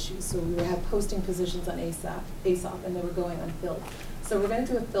rate issues. So we were posting positions on ASOP, and they were going unfilled. So we're going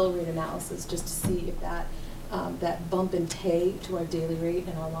to do a fill rate analysis just to see if that bump in pay to our daily rate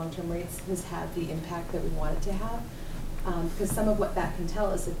and our long-term rates has had the impact that we want it to have. Because some of what that can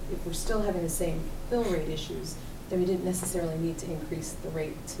tell us, if we're still having the same fill rate issues, then we didn't necessarily need to increase the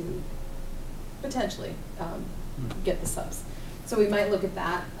rate to potentially get the subs. So we might look at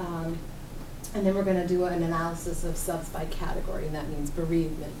that, and then we're going to do an analysis of subs by category, and that means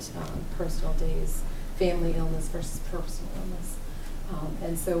bereavement, personal days, family illness versus personal illness.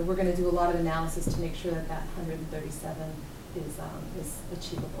 And so we're going to do a lot of analysis to make sure that that 137 is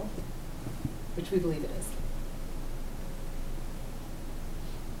achievable, which we believe it is.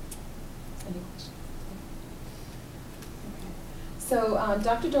 Any questions? Okay. So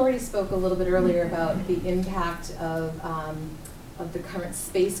Dr. Doherty spoke a little bit earlier about the impact of the current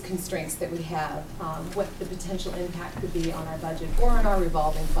space constraints that we have, what the potential impact could be on our budget or on our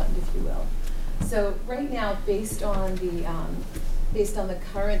revolving fund, if you will. So right now, based on the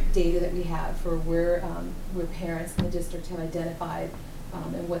current data that we have for where parents in the district have identified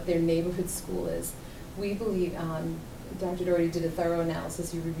and what their neighborhood school is, we believe Dr. Doherty did a thorough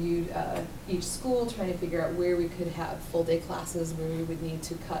analysis. He reviewed each school, trying to figure out where we could have full-day classes, where we would need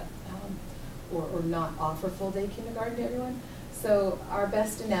to cut or not offer full-day kindergarten to everyone. So our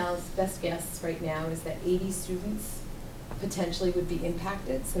best guess right now is that 80 students potentially would be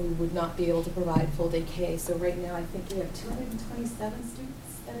impacted, so we would not be able to provide full-day K. So right now, I think we have 227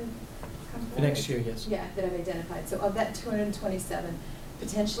 students that have come forward. For next year, yes. Yeah, that I've identified. So of that 227,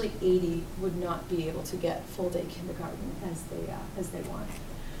 potentially 80 would not be able to get full-day kindergarten as they want.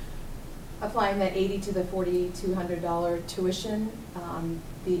 Applying that 80 to the $4,200 tuition,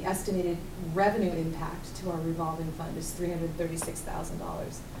 the estimated revenue impact to our revolving fund is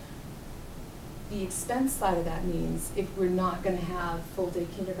 $336,000. The expense side of that means if we're not going to have full-day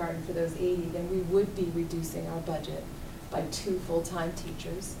kindergarten for those 80, then we would be reducing our budget by 2 full-time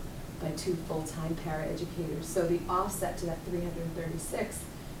teachers, by 2 full-time paraeducators. So the offset to that 336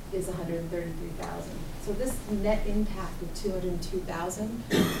 is 133,000. So this net impact of 202,000,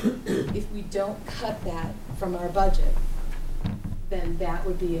 if we don't cut that from our budget, then that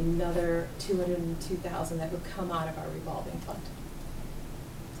would be another 202,000 that would come out of our revolving fund.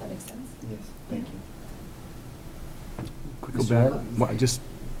 Does that make sense? Yes, thank you. Quick go back, just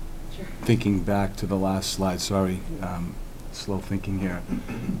Sure. thinking back to the last slide, sorry, slow thinking here.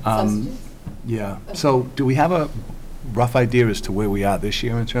 Substitutes? Yeah, Okay. so do we have a rough idea as to where we are this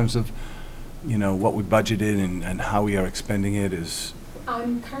year in terms of, what we budgeted and how we are expending it is?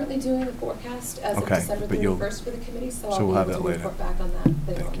 I'm currently doing a forecast as of Okay, December but you'll- 31st for the committee, so so I'll we'll be have able to that later. report back on that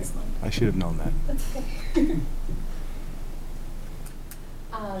later on Thank you. this month. I should have known that. That's okay.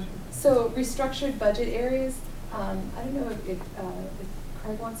 So restructured budget areas, I don't know if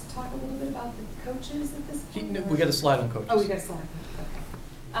Craig wants to talk a little bit about the coaches at this point? We got a slide on coaches. Oh, we got a slide,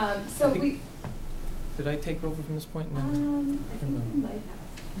 okay. So I think- we, Did I take over from this point? No. I think we might have,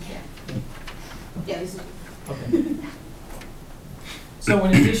 yeah. Yeah, this is. Okay. So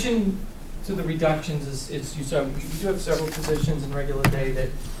in addition to the reductions, as you saw, we do have several positions in regular day that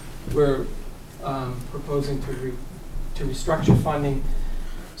we're proposing to restructure funding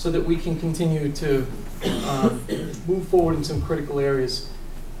so that we can continue to move forward in some critical areas.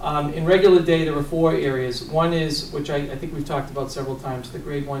 In regular day, there are 4 areas. One is, which I think we've talked about several times, the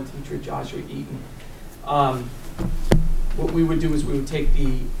grade 1 teacher, Joshua Eaton. What we would do is we would take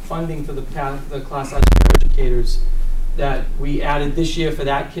the funding for the class size educators that we added this year for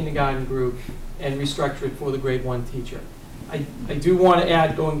that kindergarten group and restructure it for the grade 1 teacher. I do want to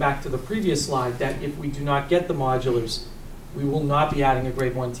add, going back to the previous slide, that if we do not get the modulars, we will not be adding a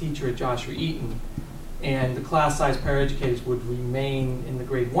grade 1 teacher at Joshua Eaton, and the class size paraeducators would remain in the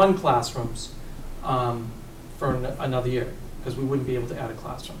grade 1 classrooms for another year, because we wouldn't be able to add a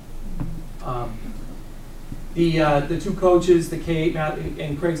classroom. The 2 coaches, the K-8 math,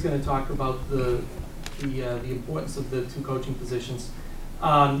 and Craig's going to talk about the importance of the 2 coaching positions.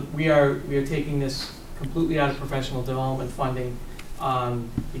 We are taking this completely out of professional development funding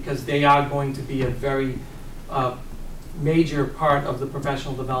because they are going to be a very major part of the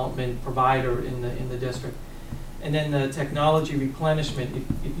professional development provider in the district. And then the technology replenishment.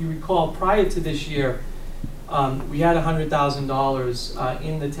 If you recall, prior to this year, we had $100,000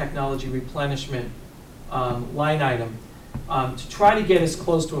 in the technology replenishment line item to try to get us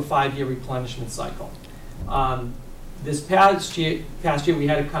close to a 5-year replenishment cycle. This past year we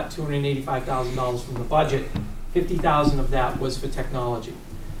had to cut $285,000 from the budget. $50,000 of that was for technology.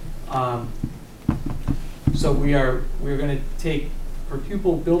 So we're going to take per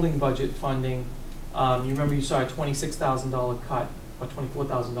pupil building budget funding. You remember you saw a $26,000 cut or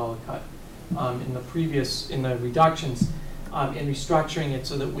 $24,000 cut in the reductions, and restructuring it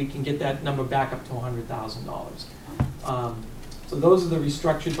so that we can get that number back up to $100,000. So those are the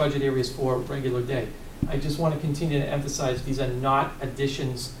restructured budget areas for regular day. I just want to continue to emphasize these are not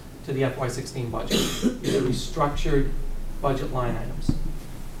additions to the FY16 budget. These are restructured budget line items.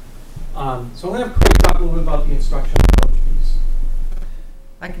 So I'm going to have Craig talk a little bit about the instructional coach piece.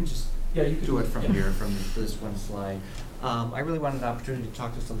 I can just Yeah, you can do it from yeah. here, from this one slide. I really wanted an opportunity to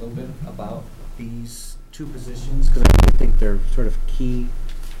talk just a little bit about these 2 positions because I think they're sort of key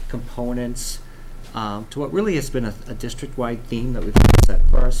components to what really has been a district-wide theme that we've set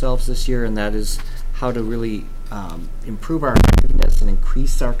for ourselves this year, and that is how to really improve our effectiveness and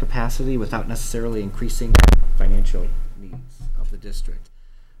increase our capacity without necessarily increasing our financial needs of the district.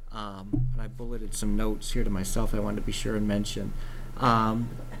 And I bulleted some notes here to myself I wanted to be sure and mention.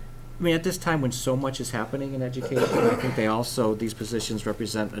 I mean, at this time when so much is happening in education, I think these positions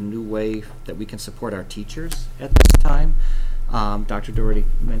represent a new way that we can support our teachers at this time. Dr. Doherty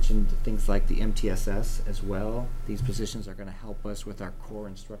mentioned things like the MTSS as well. These positions are going to help us with our core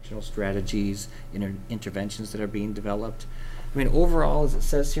instructional strategies, interventions that are being developed. I mean, overall, as it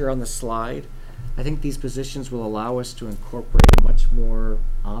says here on the slide, I think these positions will allow us to incorporate a much more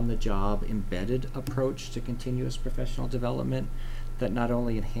on-the-job embedded approach to continuous professional development that not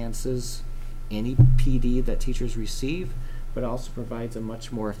only enhances any PD that teachers receive, but also provides a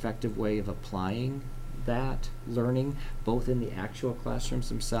much more effective way of applying that learning, both in the actual classrooms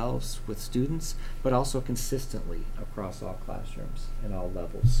themselves with students, but also consistently across all classrooms and all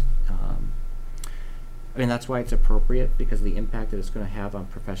levels. I mean, that's why it's appropriate, because of the impact that it's going to have on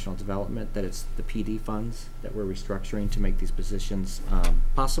professional development, that it's the PD funds that we're restructuring to make these positions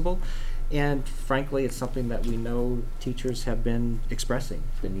possible. And frankly, it's something that we know teachers have been expressing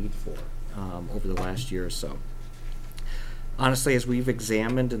the need for over the last year or so. Honestly, as we've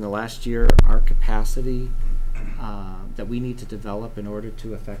examined in the last year our capacity that we need to develop in order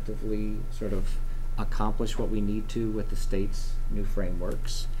to effectively sort of accomplish what we need to with the state's new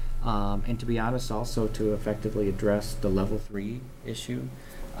frameworks, and to be honest, also to effectively address the level 3 issue,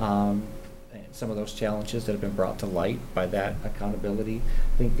 and some of those challenges that have been brought to light by that accountability.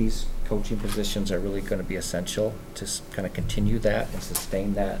 I think these coaching positions are really going to be essential to kind of continue that and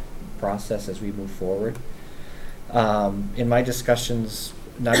sustain that process as we move forward. In my discussions,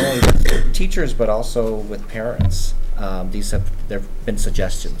 not only with teachers but also with parents, there have been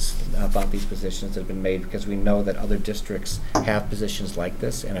suggestions about these positions that have been made, because we know that other districts have positions like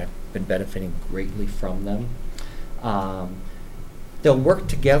this and have been benefiting greatly from them. They'll work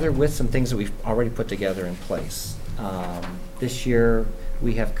together with some things that we've already put together in place. This year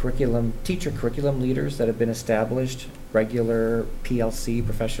we have teacher curriculum leaders that have been established, regular PLC,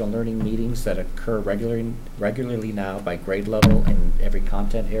 professional learning meetings that occur regularly now by grade level in every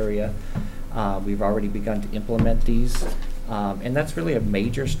content area. We've already begun to implement these, and that's really a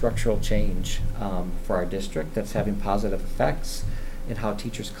major structural change for our district that's having positive effects in how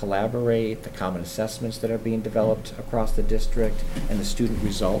teachers collaborate, the common assessments that are being developed across the district, and the student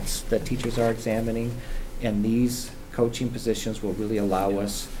results that teachers are examining. And these coaching positions will really allow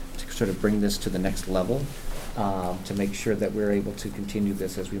us to sort of bring this to the next level, to make sure that we're able to continue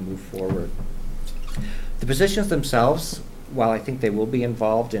this as we move forward. The positions themselves, while I think they will be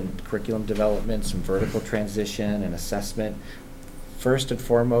involved in curriculum development, some vertical transition and assessment, first and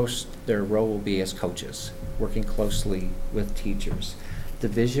foremost, their role will be as coaches, working closely with teachers. The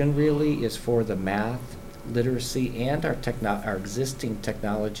vision really is for the math, literacy, and our existing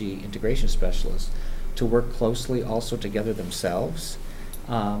technology integration specialists to work closely also together themselves,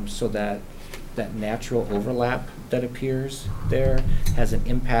 so that that natural overlap that appears there has an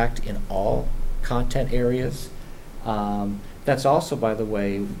impact in all content areas. That's also, by the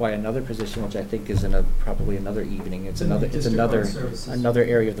way, why another position, which I think is in probably another evening, it's another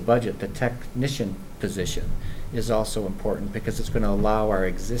area of the budget. The technician position is also important, because it's going to allow our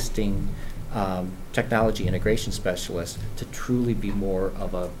existing technology integration specialists to truly be more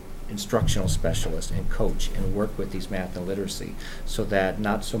of a instructional specialist and coach and work with these math and literacy, so that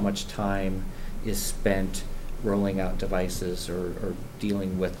not so much time is spent rolling out devices or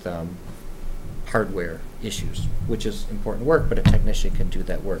dealing with hardware issues, which is important work, but a technician can do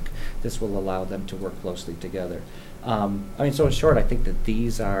that work. This will allow them to work closely together. I mean, so in short, I think that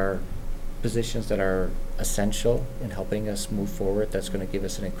these are positions that are essential in helping us move forward. That's going to give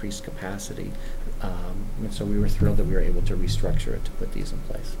us an increased capacity. And so we were thrilled that we were able to restructure it to put these in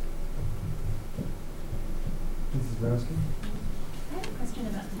place. Mrs. Borowski? I have a question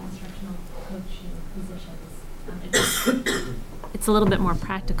about the instructional coaching positions. It's a little bit more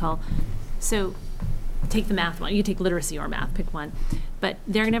practical. So take the math one. You take literacy or math, pick one. But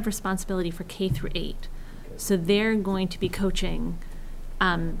they're going to have responsibility for K through 8. So they're going to be coaching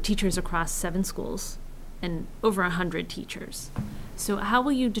teachers across 7 schools and over 100 teachers. So how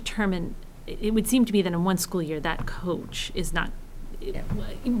will you determine, it would seem to me that in one school year that coach is not,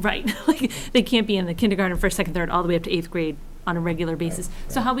 right, like they can't be in the kindergarten, first, second, third, all the way up to 8th grade on a regular basis.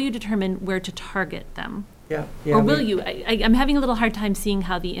 Right. So how will you determine where to target them? Yeah. Or will you? I'm having a little hard time seeing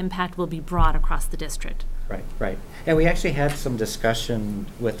how the impact will be broad across the district. Right. And we actually had some discussion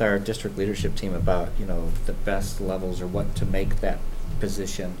with our district leadership team about, the best levels or what to make that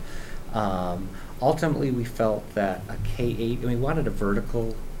position. Ultimately, we felt that a K-8, and we wanted a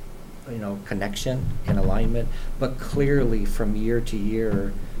vertical, connection and alignment, but clearly from year to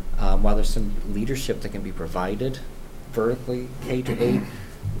year, while there's some leadership that can be provided vertically, K to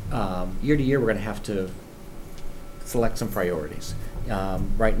 8, year to year, we're going to have to select some priorities.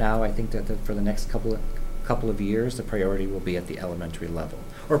 Right now, I think that for the next couple of years, the priority will be at the elementary level,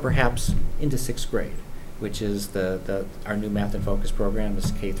 or perhaps into 6th grade. which is our new Math and Focus program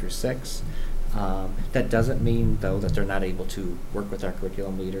is K through 6. That doesn't mean, though, that they're not able to work with our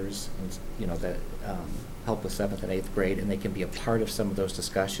curriculum leaders and, that help with 7th and 8th grade, and they can be a part of some of those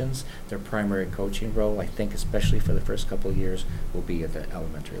discussions. Their primary coaching role, I think, especially for the first couple of years, will be at the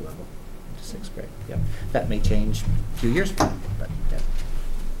elementary level, to 6th grade. Yeah, that may change a few years from now, but yeah.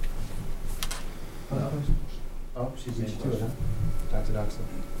 Oh, she's in too, huh? Dr. Doxson.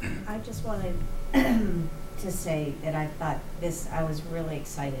 I just wanted to say that I thought I was really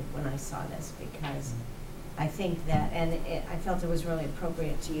excited when I saw this, because I think that, I felt it was really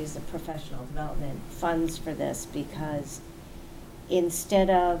appropriate to use the professional development funds for this, because instead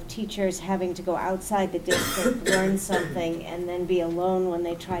of teachers having to go outside the district, learn something, and then be alone when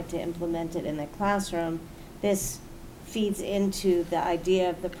they tried to implement it in their classroom, this feeds into the idea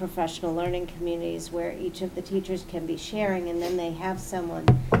of the professional learning communities where each of the teachers can be sharing, and then they have someone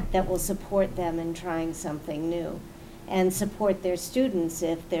that will support them in trying something new and support their students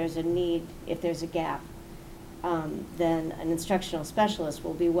if there's a need, if there's a gap. Then an instructional specialist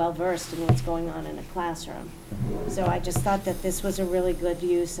will be well-versed in what's going on in a classroom. So I just thought that this was a really good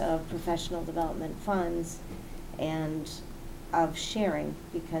use of professional development funds and of sharing,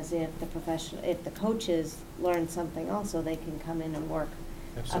 because if the coaches learn something also, they can come in and work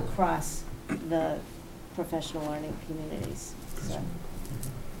across the professional learning communities. So,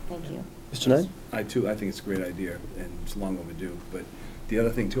 thank you. Mr. Knight? I think it's a great idea, and it's long overdue. But the other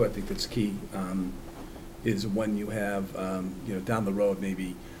thing too, I think that's key, is when you have, down the road,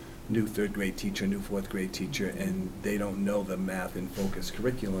 maybe new 3rd grade teacher, new 4th grade teacher, and they don't know the Math and Focus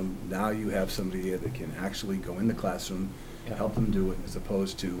curriculum. Now you have somebody there that can actually go in the classroom, help them do it, as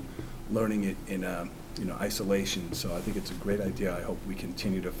opposed to learning it in isolation. So I think it's a great idea. I hope we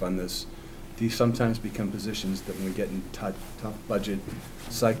continue to fund this. These sometimes become positions that when we get in tough budget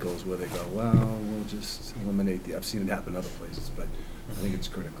cycles where they go, well, we'll just eliminate I've seen it happen other places, but I think it's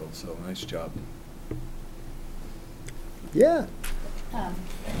critical. So nice job. Yeah.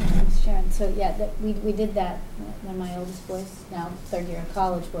 Sharon, so yeah, we did that when my oldest boys, now 3rd year of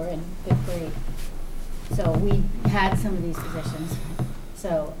college, were in 5th grade. So we had some of these positions.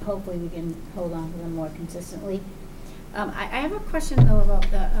 So hopefully we can hold on to them more consistently. I have a question though about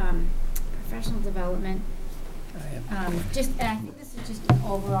the professional development. And I think this is just an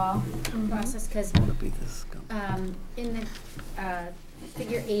overall process, because in the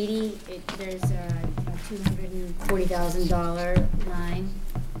figure 80, there's a $240,000 line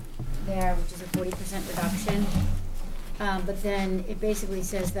there, which is a 40% reduction. But then it basically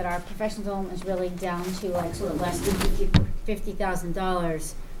says that our professional development is really down to like sort of less than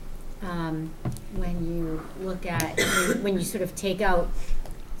 $50,000 when you look at, when you sort of take out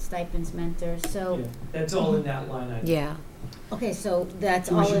stipends, mentors. So Yeah, that's all in that line item. Yeah. okay, so that's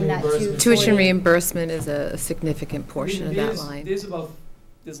all Tuition in that reimbursement. Tuition 240. reimbursement is a significant portion of that There's- line.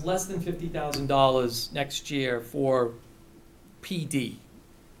 There's less than $50,000 next year for PD.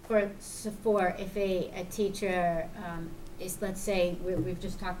 For if a teacher is, let's say, we've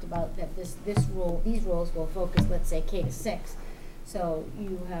just talked about that these roles will focus, let's say, K to 6. So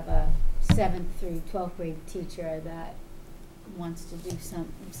you have a 7th through 12th grade teacher that wants to do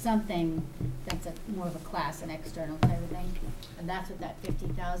something that's more of a class, an external type of thing, and that's what that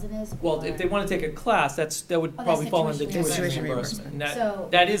 50,000 is. Well, if they want to take a class, that would that's probably the fall under tuition tuition reimbursement. reimbursement. And So-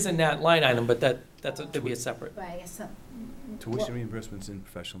 that is in that line item, but that'd be a separate. But I guess Tuition reimbursements in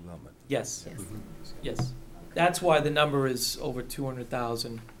professional development. Yes, Yes. yes. That's why the number is over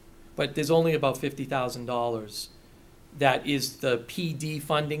 200,000. But there's only about $50,000 that is the PD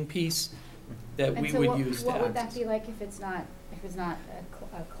funding piece that And we so would use to what would that access. be like if it's not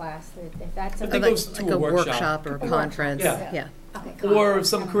a class, if that's I a. think it goes to Like a a workshop. workshop or a conference, Yeah. yeah. Okay, Or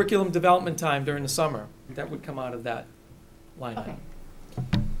some conference. curriculum development time during the summer. That would come out of that line Okay. item.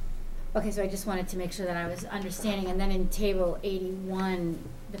 Okay, so I just wanted to make sure that I was understanding, and then in table 81,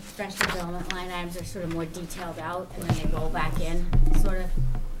 the professional development line items are sort of more detailed out, and then they roll back in, sort of.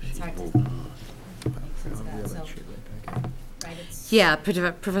 It's hard to make sense of that, so, right, it's. Yeah,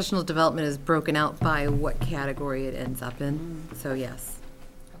 professional development is broken out by what category it ends up in, so yes.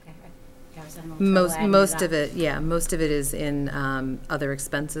 Okay, I was having a little trouble adding Most it of up. it, yeah, most of it is in other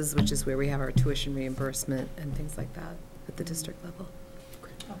expenses, which is where we have our tuition reimbursement and things like that at the district level.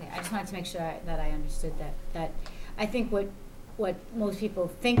 Okay, I just wanted to make sure that I understood that I think what most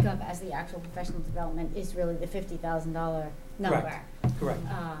people think of as the actual professional development is really the $50,000 number. Correct.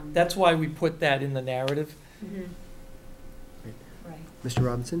 That's why we put that in the narrative. Mhm. Right. Mr.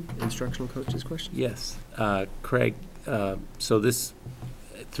 Robinson, instructional coaches question? Yes. Craig, so this,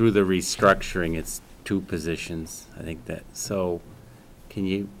 through the restructuring, it's 2 positions, I think that, so can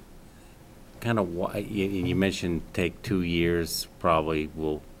you kind of, you mentioned take 2 years, probably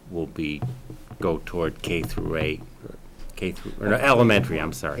will go toward K through 8, or no, elementary,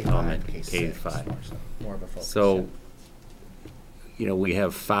 I'm sorry, elementary, K to 5. More of a focus. So, we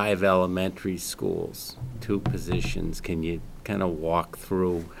have 5 elementary schools, 2 positions. Can you kind of walk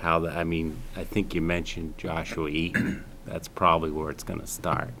through how I think you mentioned Joshua Eaton. That's probably where it's going to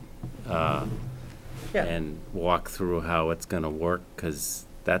start. And walk through how it's going to work, because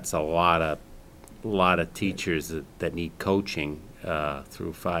that's a lot of teachers that need coaching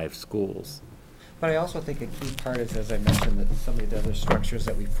through 5 schools. But I also think a key part is, as I mentioned, that some of the other structures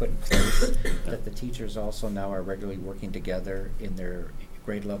that we've put in place, that the teachers also now are regularly working together in their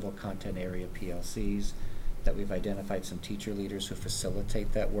grade level content area PLCs, that we've identified some teacher leaders who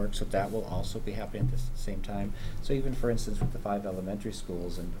facilitate that work, so that will also be happening at the same time. So even, for instance, with the 5 elementary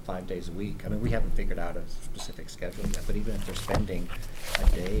schools and 5 days a week, we haven't figured out a specific schedule yet, but even if they're spending a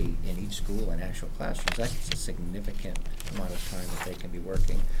day in each school in actual classrooms, that's a significant amount of time that they can be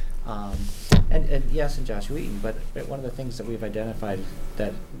working. And yes, in Joshua Eaton, but one of the things that we've identified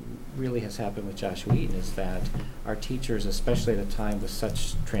that really has happened with Joshua Eaton is that our teachers, especially at a time with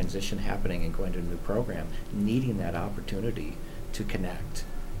such transition happening and going to a new program, needing that opportunity to connect,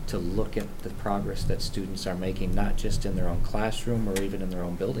 to look at the progress that students are making, not just in their own classroom or even in their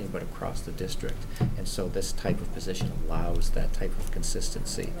own building, but across the district. And so this type of position allows that type of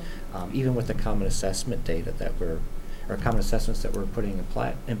consistency. Even with the common assessment data common assessments that we're putting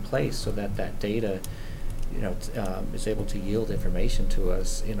in place, so that data is able to yield information to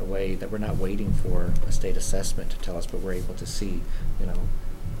us in a way that we're not waiting for a state assessment to tell us, but we're able to see,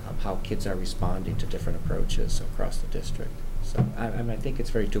 how kids are responding to different approaches across the district. So I think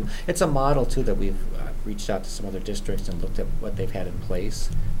it's very doable. It's a model too that we've reached out to some other districts and looked at what they've had in place,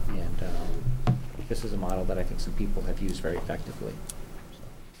 and this is a model that I think some people have used very effectively.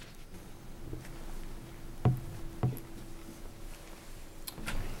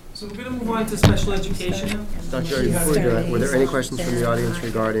 So we're going to move on to special education now. Dr. Doherty, before we do that, were there any questions from the audience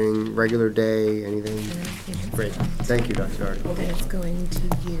regarding regular day, anything? Great. Thank you, Dr. Doherty. That it's going to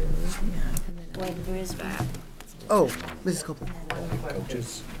you. Oh, Mrs. Copeland.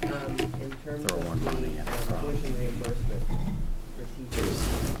 Coaches. In terms of the tuition reimbursement for teachers,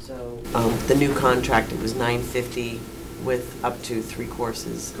 so The new contract, it was $950 with up to 3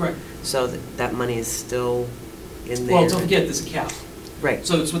 courses. Correct. So that money is still in there. Well, don't forget, there's a cap. Right.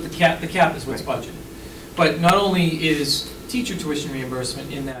 So it's with the cap is what's budgeted. But not only is teacher tuition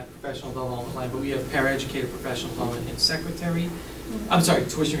reimbursement in that professional development line, but we have paraeducator professional development and secretary. I'm sorry,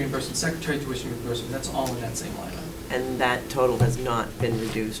 tuition reimbursement, secretary tuition reimbursement, that's all in that same line item. And that total has not been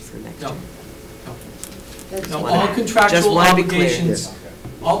reduced for next year? No. Just No, wanna- all contractual just wanna be clear. obligations,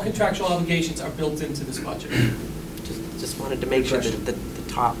 all contractual obligations are built into this budget. Just wanted to make sure that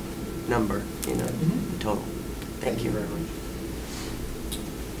the top number, Mhm. total. Thank you very much.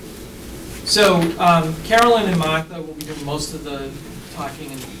 So Carolyn and Martha will be doing most of the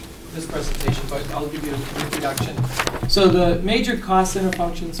talking in this presentation, but I'll give you an introduction. So the major cost center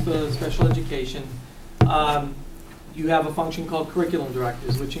functions for special education, you have a function called curriculum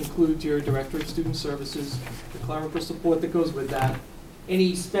directors, which includes your director of student services, the clerical support that goes with that,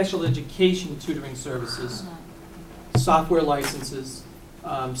 any special education tutoring services, software licenses,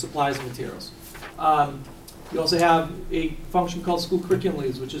 supplies and materials. You also have a function called school curriculum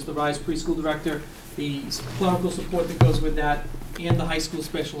leads, which is the RISE preschool director, the clerical support that goes with that, and the high school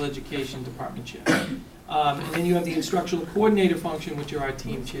special education department chair. And then you have the instructional coordinator function, which are our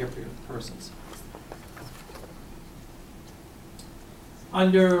team chairpersons.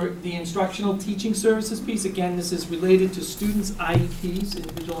 Under the instructional teaching services piece, again, this is related to students' IEPs,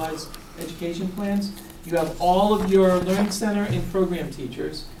 individualized education plans. You have all of your learning center and program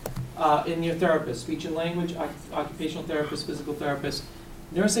teachers, and your therapists, speech and language, occupational therapists, physical therapists,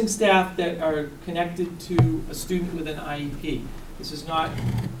 nursing staff that are connected to a student with an IEP. This is not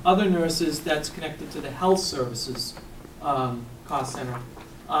other nurses that's connected to the health services cost center.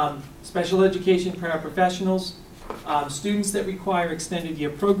 Special education paraprofessionals, students that require extended year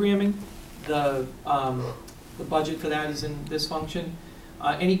programming, the budget for that is in this function.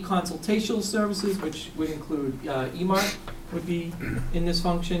 Any consultational services, which would include EMARC, would be in this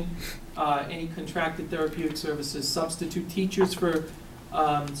function. Any contracted therapeutic services, substitute teachers for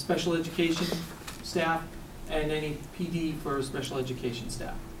special education staff, and any PD for special education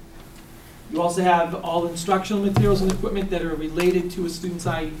staff. You also have all instructional materials and equipment that are related to a student's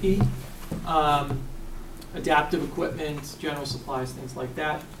IEP, adaptive equipment, general supplies, things like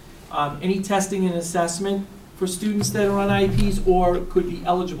that. Any testing and assessment for students that are on IEPs or could be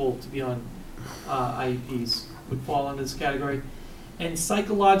eligible to be on IEPs would fall under this category. and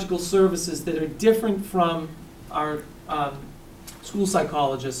psychological services that are different from our school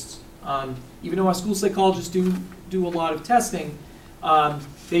psychologists. Even though our school psychologists do a lot of testing,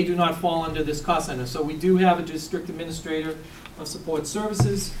 they do not fall under this cost center. So we do have a district administrator of support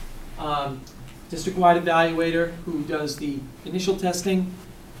services, district-wide evaluator who does the initial testing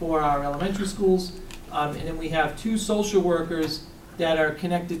for our elementary schools, and then we have 2 social workers that are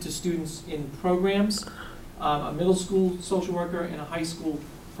connected to students in programs, a middle school social worker and a high school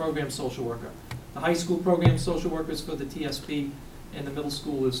program social worker. The high school program social worker is for the TSP, and the middle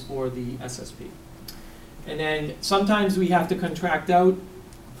school is for the SSP. And then sometimes we have to contract out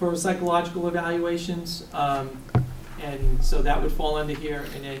for psychological evaluations, and so that would fall under here,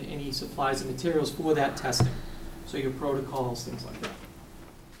 and then any supplies and materials for that testing. So your protocols, things like that.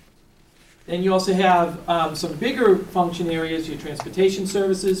 Then you also have some bigger function areas, your transportation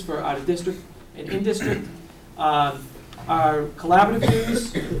services for out-of-district and in-district, our collaborative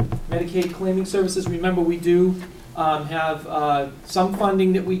dues, Medicaid claiming services. Remember, we do have some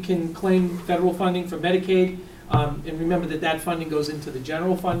funding that we can claim, federal funding for Medicaid, and remember that that funding goes into the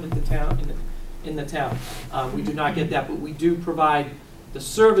general fund at the town, in the town. We do not get that, but we do provide the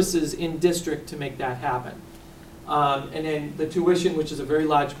services in district to make that happen. And then the tuition, which is a very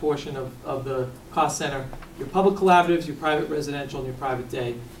large portion of the cost center, your public collaboratives, your private residential, and your private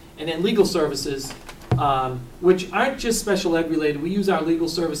day. And then legal services, which aren't just special ed related. We use our legal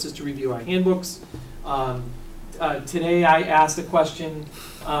services to review our handbooks. Today I asked a question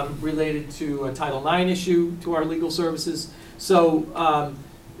related to a Title IX issue to our legal services. So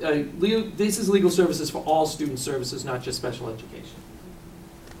this is legal services for all student services, not just special education.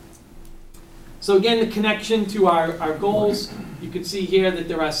 So again, the connection to our goals, you can see here that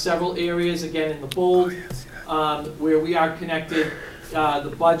there are several areas, again in the bold, where we are connected.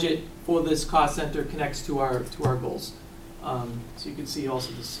 The budget for this cost center connects to our goals. So you can see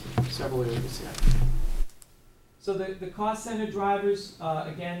also this several areas here. So the cost center drivers,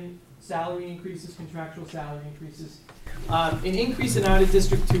 again, salary increases, contractual salary increases. An increase in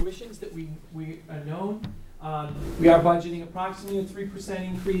out-of-district tuitions that we are known. We are budgeting approximately a 3%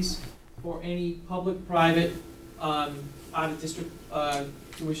 increase for any public-private out-of-district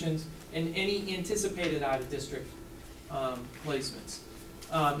tuitions and any anticipated out-of-district placements.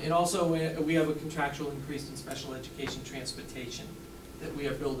 And also we have a contractual increase in special education transportation that we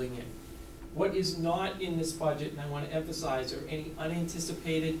are building in. What is not in this budget, and I want to emphasize, are any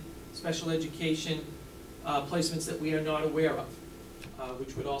unanticipated special education placements that we are not aware of,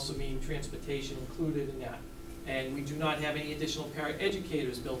 which would also mean transportation included in that. And we do not have any additional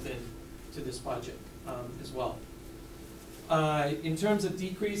paraeducators built in to this budget as well. In terms of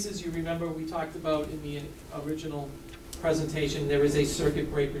decreases, you remember we talked about in the original presentation, there is a circuit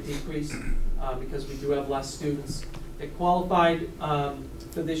breaker decrease because we do have less students that qualified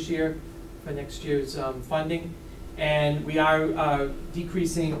for this year, for next year's funding. And we are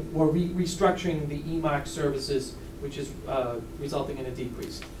decreasing or restructuring the EMARC services, which is resulting in a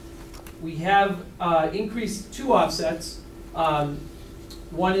decrease. We have increased 2 offsets.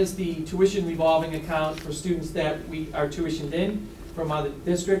 One is the tuition revolving account for students that we are tuitioned in from other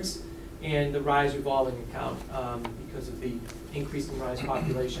districts, and the RISE revolving account because of the increase in RISE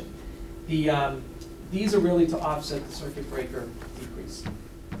population. These are really to offset the circuit breaker decrease. How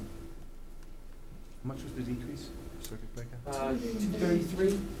much was the decrease, circuit breaker?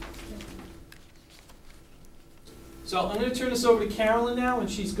 233. So I'm going to turn this over to Carolyn now, and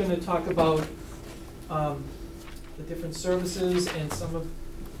she's going to talk about the different services and some of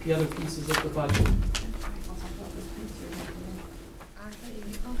the other pieces of the budget.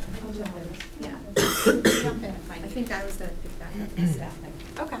 Yeah. I think I was going to pick that up, the staffing.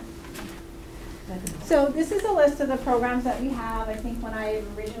 Okay. So this is a list of the programs that we have. I think when I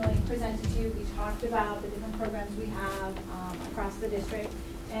originally presented to you, we talked about the different programs we have across the district.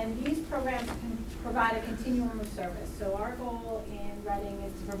 And these programs can provide a continuum of service. So our goal in Reading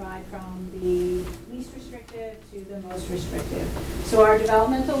is to provide from the least restrictive to the most restrictive. So our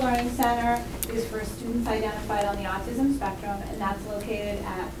Developmental Learning Center is for students identified on the autism spectrum, and that's located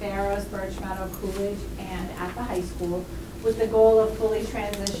at Barrows, Birch Meadow, Coolidge, and at the high school, with the goal of fully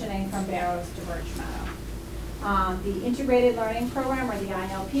transitioning from Barrows to Birch Meadow. The Integrated Learning Program, or the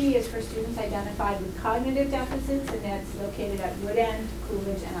ILP, is for students identified with cognitive deficits, and that's located at Wood End,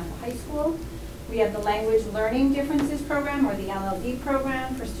 Coolidge, and at the high school. We have the Language Learning Differences Program, or the LLD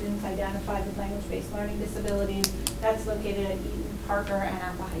program, for students identified with language-based learning disabilities. That's located at Eaton, Parker, and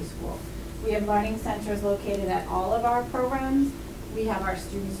at the high school. We have learning centers located at all of our programs. We have our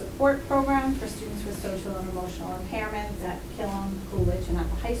Student Support Program for students with social and emotional impairments at Killam, Coolidge, and at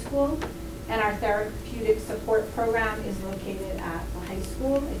the high school. And our therapeutic support program is located at the high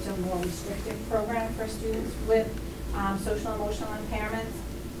school. It's a more restrictive program for students with social and emotional impairments.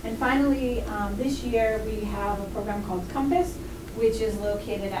 And finally, this year we have a program called Compass, which is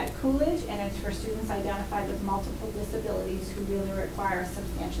located at Coolidge, and it's for students identified with multiple disabilities who really require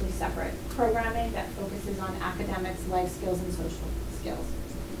substantially separate programming that focuses on academics, life skills, and social skills.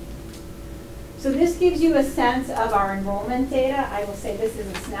 So this gives you a sense of our enrollment data. I will say this is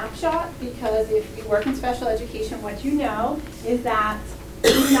a snapshot because if you work in special education, what you know is that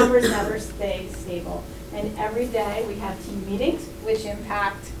these numbers never stay stable. And every day we have team meetings which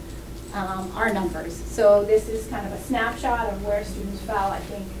impact our numbers. So this is kind of a snapshot of where students fell, I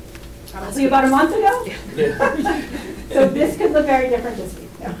think, probably about a month ago. So this could look very different this week.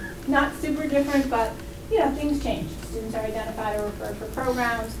 No, not super different, but you know, things change. Students are identified or referred for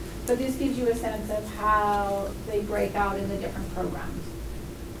programs, but this gives you a sense of how they break out in the different programs.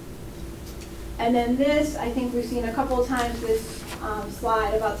 And then this, I think we've seen a couple of times this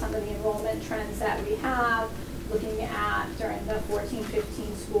slide about some of the enrollment trends that we have. Looking at during the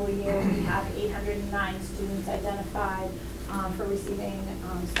 14-15 school year, we have 809 students identified for receiving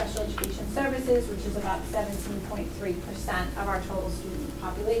special education services, which is about 17.3% of our total student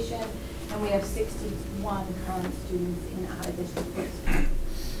population, and we have 61 current students in out-of-district placement.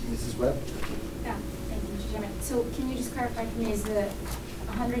 Mrs. Webb? Yeah, thank you, Mr. Chairman. So can you just clarify for me, is the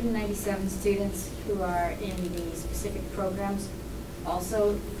 197 students who are in the specific programs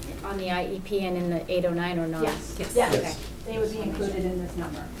also on the IEP and in the 809 or not? Yes. Yes. Yes. Okay. They would be included in this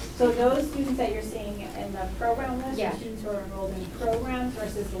number. So those students that you're seeing in the program list Yeah. are students who are enrolled in programs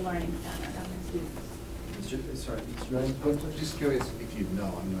versus the Learning Center students. Sorry, Mr. Ryan, I'm just curious if you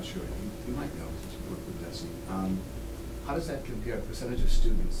know, I'm not sure, you might know, since you work with Desi. How does that compare, percentage of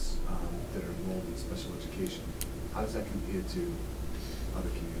students that are enrolled in special education, how does that compare to other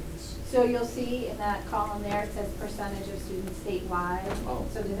communities? So you'll see in that column there, it says percentage of students statewide. Oh.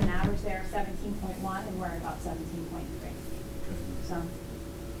 So there's an average there of 17.1, and we're at about 17.3. So.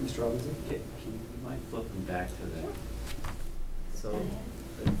 Mr. Robinson? You might flip them back to that. So,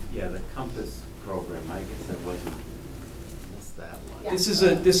 yeah, the Compass program, I guess I wasn't, missed that one. Yeah.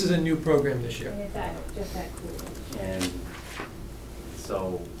 This is a new program this year. And it's at, just that cool. And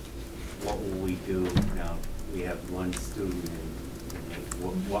so what will we do now? We have one student in,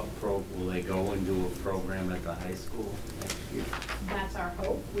 will they go and do a program at the high school next year? That's our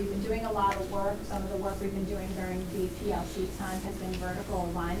hope. We've been doing a lot of work. Some of the work we've been doing during the PLC time has been vertical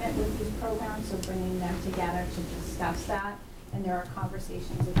alignment with these programs, so bringing them together to discuss that. And there are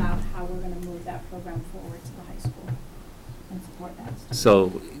conversations about how we're going to move that program forward to the high school and support that.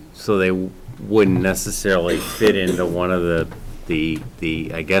 So they wouldn't necessarily fit into one of the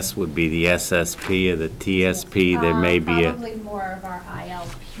I guess would be the SSP or the TSP. There may be a probably more of our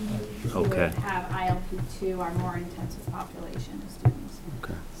ILP. Okay. We would have ILP2, our more intensive population of students.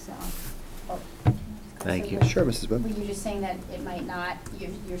 Okay. So. Thank you. Sure, Mrs. Webb. Were you just saying that it might not,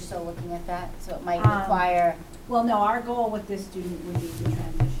 you're still looking at that, so it might Um, require, Well, no, our goal with this student would be to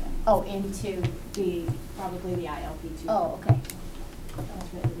transition. oh, into, Probably the ILP2. oh, okay.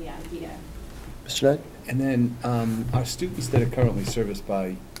 That's really the idea. Mr. Knight? And then our students that are currently serviced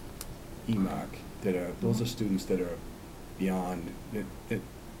by EMARC, those are students that are beyond,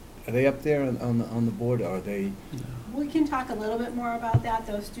 are they up there on the board, or are they? We can talk a little bit more about that.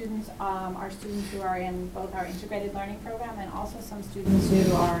 Those students are students who are in both our integrated learning program and also some students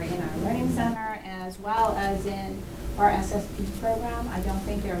who are in our learning center as well as in our SSP program. I don't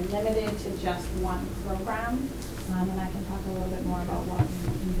think they're limited to just one program, and I can talk a little bit more about what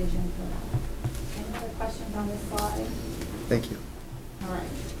we envision for that. Any other questions on this slide? Thank you. All right,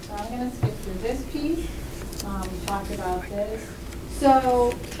 so I'm going to skip through this piece. We talked about this.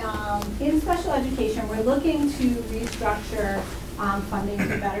 So in special education, we're looking to restructure funding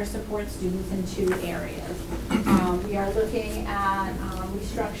to better support students in 2 areas. We are looking at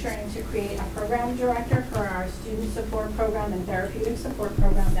restructuring to create a program director for our student support program and therapeutic support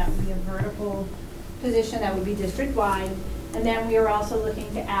program. That would be a vertical position that would be district-wide. And then we are also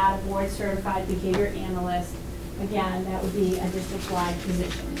looking to add a board-certified behavior analyst. Again, that would be a district-wide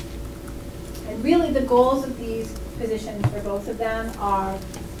position. And really the goals of these positions for both of them are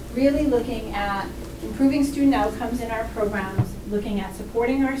really looking at improving student outcomes in our programs, looking at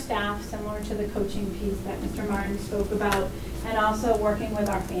supporting our staff, similar to the coaching piece that Mr. Martin spoke about, and also working with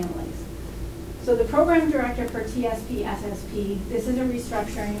our families. So the program director for TSP, SSP, this is a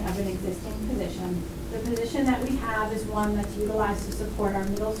restructuring of an existing position. The position that we have is one that's utilized to support our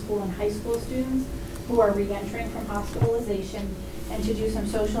middle school and high school students who are re-entering from hospitalization and to do some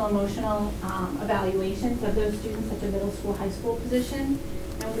social emotional evaluations of those students at the middle school, high school position.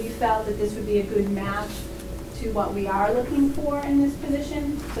 And we felt that this would be a good match to what we are looking for in this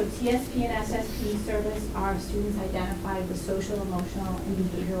position. So TSP and SSP service our students identified with social, emotional, and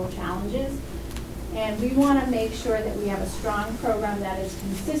behavioral challenges. And we want to make sure that we have a strong program that is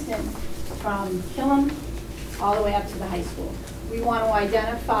consistent from Killam all the way up to the high school. We want to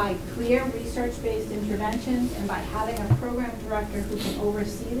identify clear research-based interventions, and by having a program director who can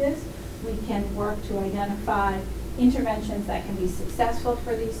oversee this, we can work to identify interventions that can be successful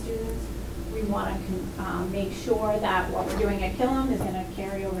for these students. We want to make sure that what we're doing at Killam is going to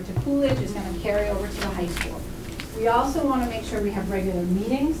carry over to Coolidge, is going to carry over to the high school. We also want to make sure we have regular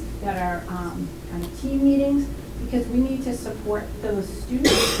meetings that are kind of team meetings, because we need to support those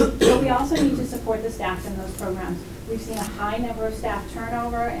students, but we also need to support the staff in those programs. We've seen a high number of staff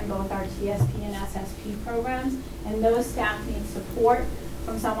turnover in both our TSP and SSP programs, and those staff need support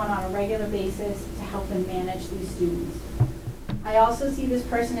from someone on a regular basis to help them manage these students. I also see this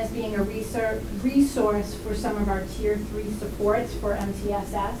person as being a resource for some of our Tier 3 supports for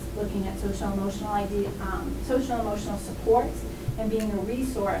MTSS, looking at social emotional supports, and being a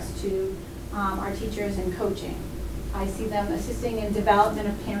resource to our teachers in coaching. I see them assisting in development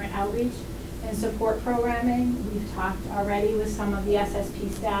of parent outreach and support programming. We've talked already with some of the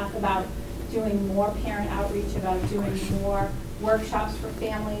SSP staff about doing more parent outreach, about doing more workshops for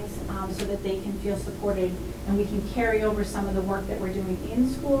families so that they can feel supported, and we can carry over some of the work that we're doing in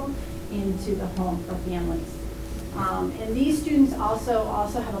school into the home for families. And these students also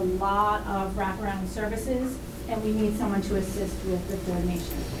have a lot of wraparound services, and we need someone to assist with the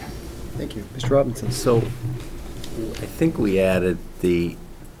coordination of care. Thank you. Mr. Robinson. So I think we added the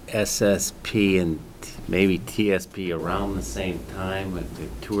SSP and maybe TSP around the same time,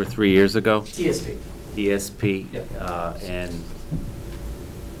 2 or 3 years ago? TSP. TSP. Yep. And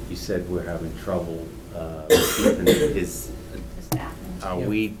you said we're having trouble keeping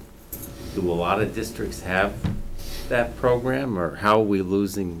do a lot of districts have that program, or how are we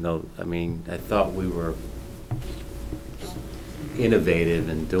losing those? I mean, I thought we were innovative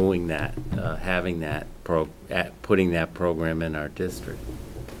in doing that, having that putting that program in our district.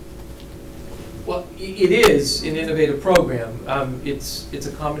 Well, it is an innovative program. It's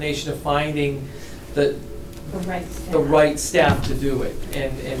a combination of finding the right staff to do it,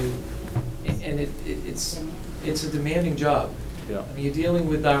 and it's a demanding job. Yeah. I mean, you're dealing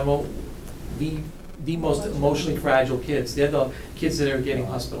with the most emotionally fragile kids. They're the kids that are getting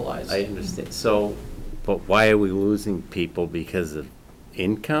hospitalized. I understand. So, but why are we losing people? Because of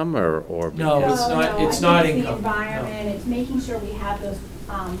income, or no? No, it's not income. It's the environment. No. It's making sure we have those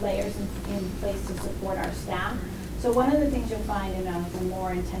layers in place to support our staff. So one of the things you'll find in a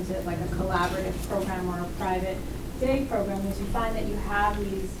more intensive, like a collaborative program or a private day program, is you find that you have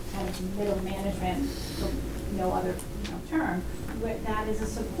these kind of middle management, for no other term, where that is a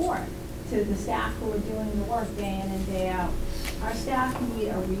support to the staff who are doing the work day in and day out. Our staff need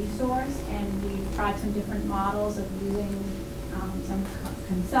a resource, and we've tried some different models of using some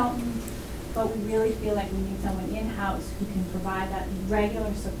consultants, but we really feel like we need someone in-house who can provide that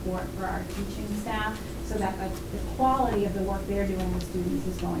regular support for our teaching staff, so that the quality of the work they're doing with students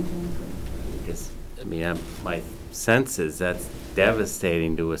is going to improve. Because, I mean, my sense is that's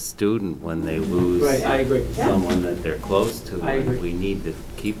devastating to a student when they lose right, I agree. someone that they're close to. I agree. We need to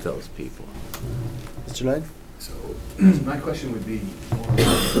keep those people. Mr. Knight? So my question would be more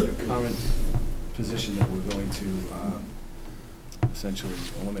about the current position that we're going to essentially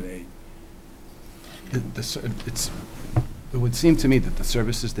eliminate. It would seem to me that the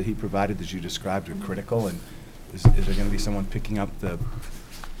services that he provided, as you described, are critical, and is there going to be someone picking up the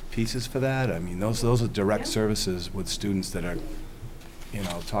pieces for that? I mean, those are direct services with students that are,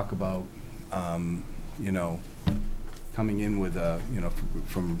 talk about, coming in with,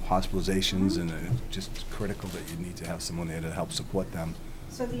 from hospitalizations, and it's just critical that you need to have someone there to help support them.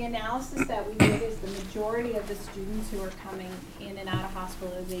 So the analysis that we did is the majority of the students who are coming in and out of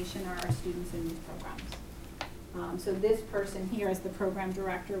hospitalization are our students in these programs. So this person here as the program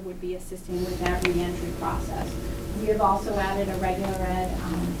director would be assisting with that reentry process. We have also added a regular ed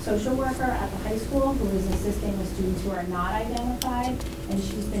social worker at the high school who is assisting with students who are not identified, and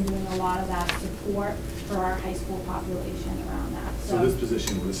she's been doing a lot of that support for our high school population around that. So this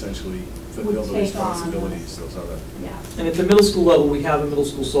position would essentially fulfill the responsibilities, those other. Yes. And at the middle school level, we have a middle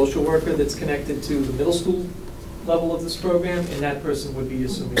school social worker that's connected to the middle school level of this program, and that person would be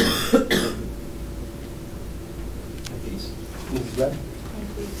assuming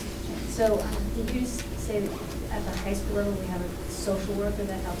So did you say that at the high school level we have a social worker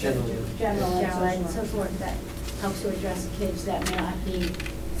that helps? General ed social worker that helps to address kids that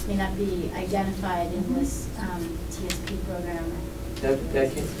may not be identified in this TSP program. That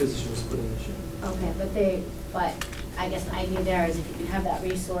position was put in this year. Okay, but I guess the idea there is if you can have that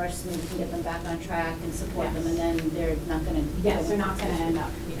resource, maybe you can get them back on track and support them, and then they're not gonna. Yes, they're not gonna end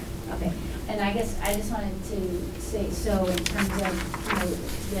up here. Okay, and I guess I just wanted to say, so in terms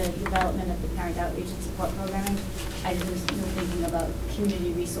of, the development of the parent outreach and support programming, I was thinking about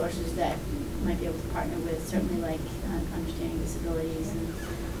community resources that might be able to partner with, certainly like understanding disabilities and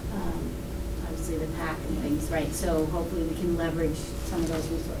obviously the PAC and things, right? So hopefully we can leverage some of those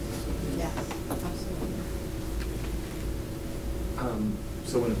resources. Yes, absolutely.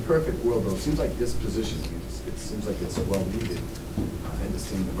 So in a perfect world, though, it seems like this position, it seems like it's well needed. I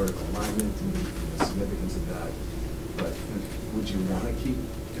understand the vertical alignment and the significance of that, but would you want to keep,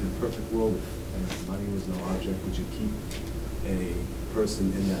 in a perfect world, and if money was no object, would you keep a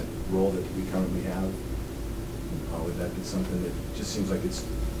person in that role that we currently have? Or would that be something that just seems like it's,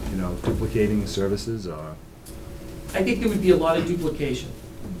 duplicating services, or? I think there would be a lot of duplication.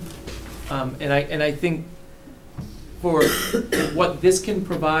 And I think for what this can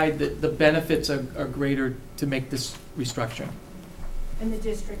provide, the benefits are greater to make this restructuring. And the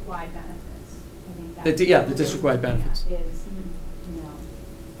district-wide benefits, I think The that's. the district-wide benefits. Is,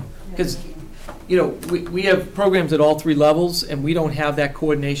 Because, we have programs at all 3 levels, and we don't have that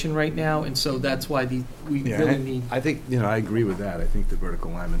coordination right now, and so that's why we really need. I think, I agree with that. I think the vertical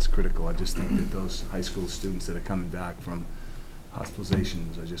alignment's critical. I just think that those high school students that are coming back from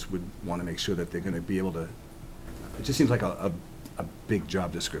hospitalizations, I just would want to make sure that they're going to be able to, it just seems like a big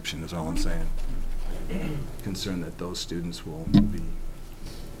job description is all I'm saying. Concerned that those students will be,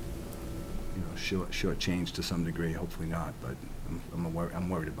 shortchanged to some degree, hopefully not, but I'm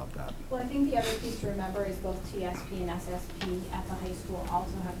worried about that. Well, I think the other piece to remember is both TSP and SSP at the high school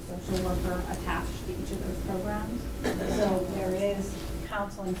also have a social worker attached to each of those programs. So there is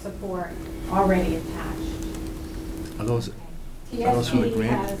counseling support already attached. Are those from the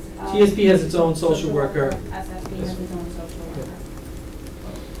grant? TSP has its own social worker. SSP has its own social worker.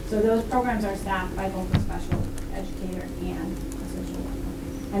 So those programs are staffed by both a special educator and a social worker.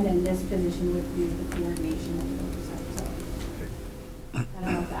 And then this position would do the coordination of the oversight. So I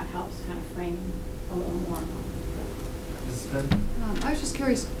don't know if that helps kind of frame a little more. I was just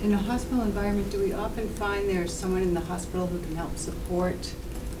curious, in a hospital environment, do we often find there's someone in the hospital who can help support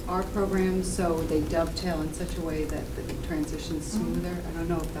our programs so they dovetail in such a way that the transition's smoother? I don't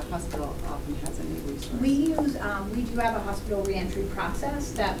know if the hospital often has any resources. We do have a hospital reentry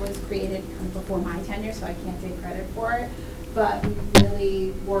process that was created kind of before my tenure, so I can't take credit for it. But we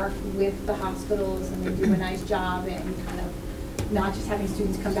really work with the hospitals, and we do a nice job in kind of not just having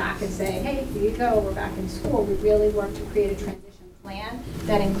students come back and say, hey, here you go, we're back in school. We really work to create a transition plan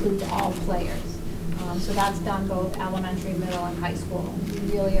that includes all players. So that's done both elementary, middle, and high school. We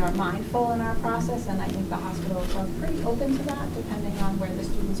really are mindful in our process, and I think the hospitals are pretty open to that, depending on where the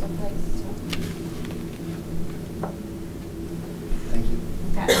students are placed. So. Thank you.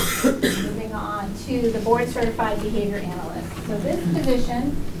 Okay, moving on to the board certified behavior analyst. So this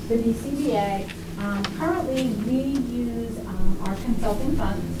position, the BCBA, currently we use our consulting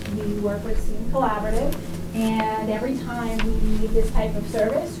funds. We work with SEAM Collaborative, and every time we need this type of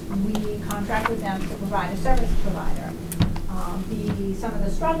service, we contract with them to provide a service provider. Some of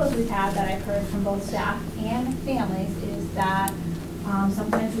the struggles we've had that I've heard from both staff and families is that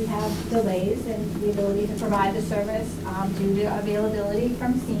sometimes we have delays in the ability to provide the service due to availability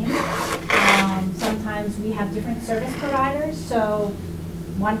from SEAM. Sometimes we have different service providers, so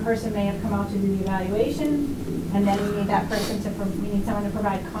one person may have come out to do the evaluation, and then we need that person we need someone to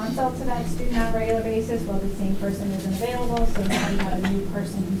provide consult to that student on a regular basis. Well, the same person isn't available, so now we have a new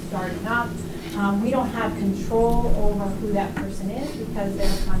person who's starting up. We don't have control over who that person is because they're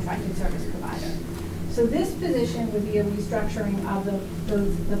a contracted service provider. So this position would be a restructuring of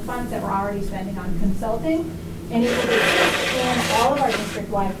the funds that we're already spending on consulting, and it would expand all of our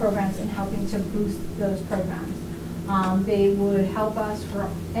district-wide programs in helping to boost those programs. They would help us for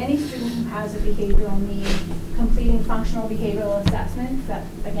any student who has a behavioral need, completing functional behavioral assessments that,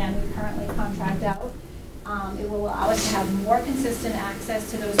 again, we currently contract out. It will allow us to have more consistent access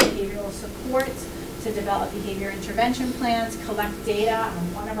to those behavioral supports, to develop behavior intervention plans, collect data.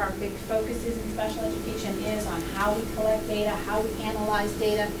 One of our big focuses in special education is on how we collect data, how we analyze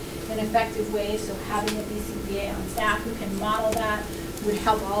data in effective ways. So having a BCBA on staff who can model that would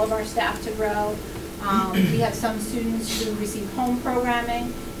help all of our staff to grow. We have some students who receive home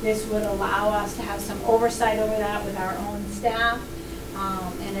programming. This would allow us to have some oversight over that with our own staff.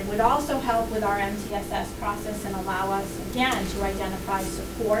 And it would also help with our MTSS process and allow us, again, to identify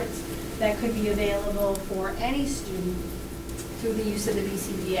supports that could be available for any student through the use of the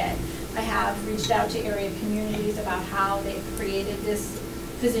BCBA. I have reached out to area communities about how they've created this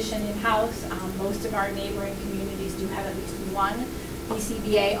position in-house. Most of our neighboring communities do have at least one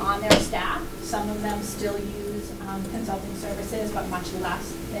BCBA on their staff. Some of them still use consulting services, but much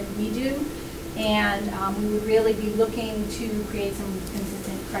less than we do. And we would really be looking to create some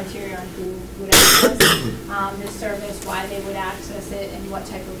consistent criteria on who would access this service, why they would access it, and what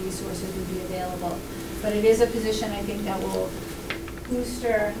type of resources would be available. But it is a position I think that will boost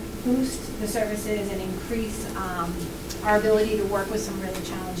the services and increase our ability to work with some really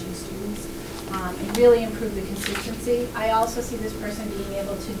challenging students and really improve the consistency. I also see this person being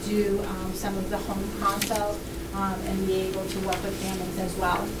able to do some of the home consult and be able to work with families as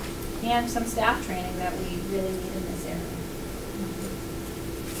well. And some staff training that we really need in this area.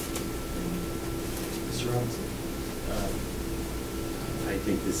 Mr. Robinson? I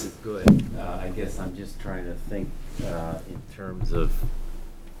think this is good. I guess I'm just trying to think in terms of,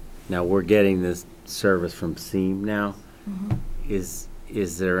 now we're getting this service from SEAM now. Mm-hmm. Is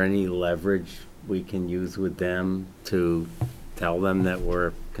there any leverage we can use with them to tell them that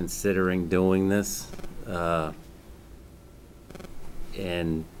we're considering doing this?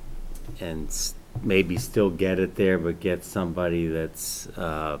 And maybe still get it there, but get somebody that's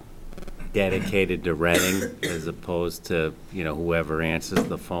dedicated to Reading as opposed to, you know, whoever answers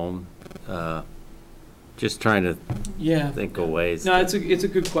the phone. Just trying to think of ways. No, it's a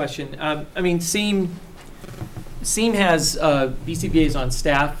good question. I mean, SEAM has BCBA's on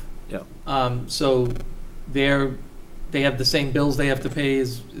staff. Yeah. So they have the same bills they have to pay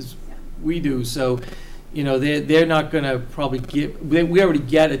as we do. So, you know, they're not going to probably give. We already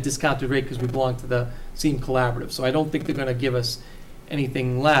get a discounted rate because we belong to the SEAM Collaborative. So I don't think they're going to give us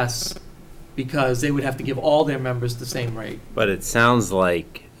anything less because they would have to give all their members the same rate. But it sounds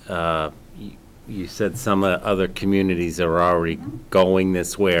like you said some other communities are already going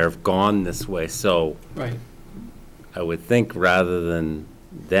this way or have gone this way. So right. I would think rather than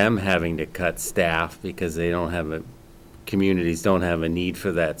them having to cut staff because they don't have communities don't have a need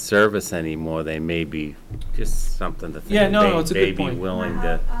for that service anymore, they may be just something to think. Yeah, no, it's a good point. Be willing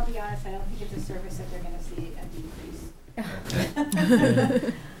I'll to. be honest, I don't think it's a service that they're going to see a decrease.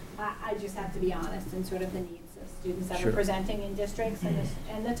 I just have to be honest in sort of the needs of students that are presenting in districts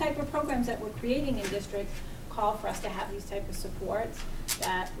and the type of programs that we're creating in districts call for us to have these type of supports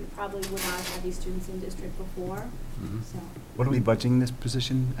that we probably would not have had these students in district before. Mm-hmm. So. What are we budgeting this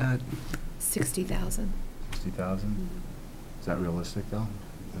position at? 60,000. 60,000? Is that realistic though?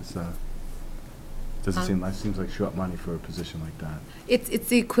 It's, doesn't seem like, seems like short money for a position like that. It's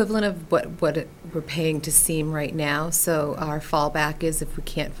the equivalent of what we're paying to SEAM right now. So our fallback is if we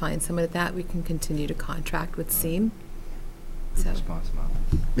can't find someone at that, we can continue to contract with SEAM. Good So. response, Mom.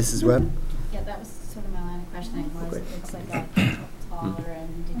 Mrs. Webb? Yeah, that was sort of my line of questioning was, Okay. it's like a taller,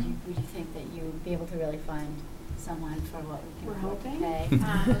 and would you think that you would be able to really find someone for what we can We're afford to hoping.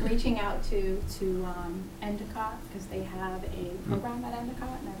 pay? We're reaching out to Endicott because they have a program at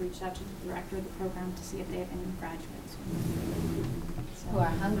Endicott, and I reached out to the director of the program to see if they have any graduates. Who are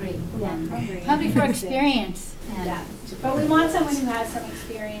hungry. Who are and hungry for and experience. And Yeah, but we want someone who has some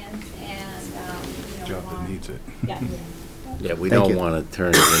experience and, you know, Job that want- needs it. Yeah. Yeah, we Thank don't you. want to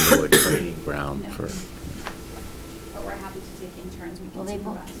turn it into a training ground No. for. But we're happy to take interns. We Well, can they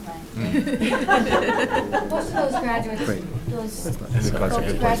both, supervise. most of those graduates, Great. those And the cost of folks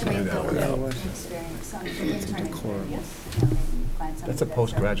good place to do graduate that with with. experience, some intern experience. Decorum. That's a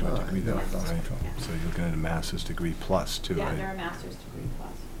postgraduate degree though, Yeah. right? So you're looking at a master's degree plus too, Yeah, right? they're a master's degree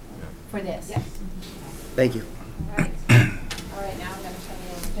plus. For this? Yes. Thank you. All right. All right, now I'm going to turn it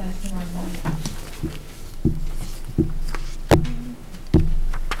over to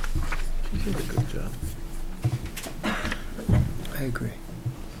She did a good job. I agree.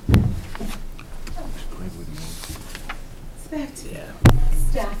 It's back to Yeah.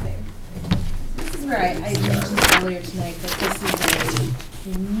 staffing. This is where I mentioned earlier tonight that this is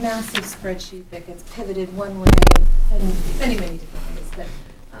a massive spreadsheet that gets pivoted one way and many, many different ways. But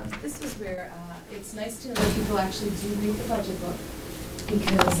this is where it's nice to know that people actually do read the budget book,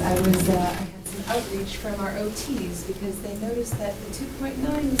 because I had some outreach from our OTs because they noticed that the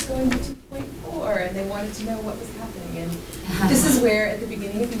 2.9 was going to 2.4 and they wanted to know what was happening. And this is where at the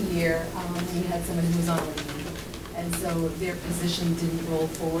beginning of the year we had someone who was on leave. And so their position didn't roll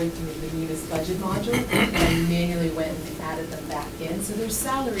forward through the Munis budget module, and manually went and added them back in. So their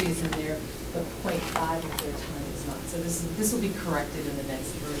salary is in there, but 0.5 of their time is not. So this will be corrected in the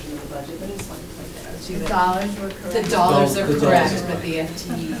next version of the budget, but I just wanted to point that out to you. The dollars were correct? The dollars are The correct, dollars. but the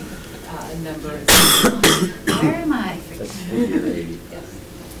FTE number is not. Where am I? That's figure 80. Yes.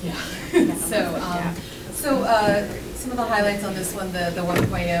 Yeah. So some of the highlights on this one, the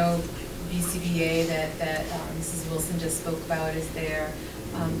 1.0 BCBA that Mrs. Wilson just spoke about is there.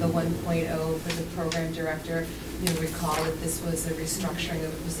 The 1.0 for the program director, you'll recall that this was a restructuring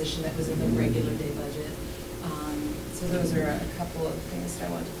of a position that was in the regular day budget. So those are a couple of things that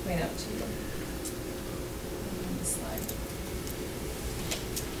I wanted to point out to you on this slide.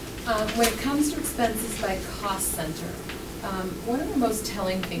 When it comes to expenses by cost center, one of the most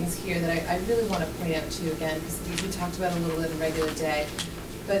telling things here that I really want to point out to you again, because we talked about it a little bit in regular day,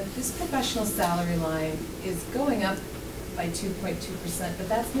 but this professional salary line is going up by 2.2%, but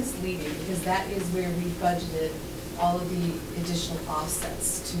that's misleading because that is where we budgeted all of the additional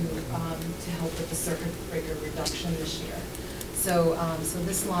offsets to help with the circuit breaker reduction this year. So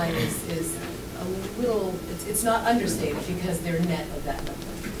this line is a little, it's not understated because they're net of that number.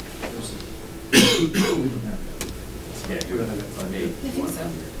 Yeah, do it I think so.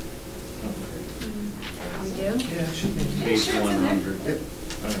 We do? Yeah, it should be. Page 100. Yep.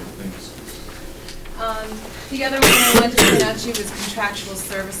 All right, thanks. The other one I wanted to point out to you was contractual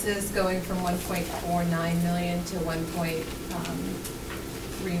services going from 1.49 million to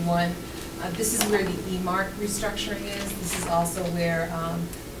 1.31. This is where the eMark restructuring is. This is also where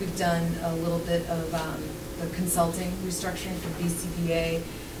we've done a little bit of the consulting restructuring for BCBA.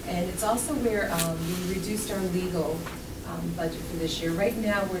 And it's also where we reduced our legal budget for this year. Right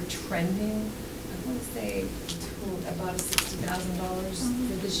now we're trending, I want to say, about $60,000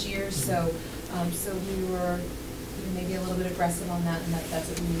 for this year. So we were maybe a little bit aggressive on that, and that's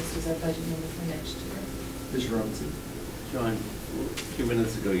what we used as our budget number for next year. Mr. Robinson? John, a few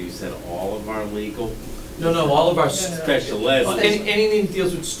minutes ago you said all of our legal? No, all of our Special ed. anything that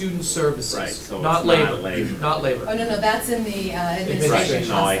deals with student services. Right, so it's not labor. Not labor. Oh, no, that's in the administration Administration.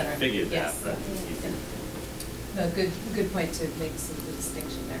 No, cost I center. figured that, Yes. but No, good point to make some of the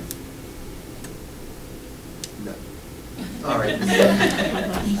distinction there. No. All right.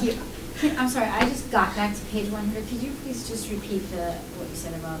 Thank you. I'm sorry, I just got back to page 100. Could you please just repeat what you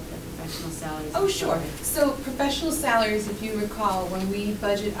said about the professional salaries? Oh, sure. So professional salaries, if you recall, when we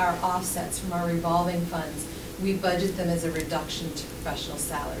budget our offsets from our revolving funds, we budget them as a reduction to professional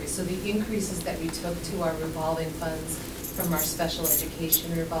salaries. So the increases that we took to our revolving funds from our special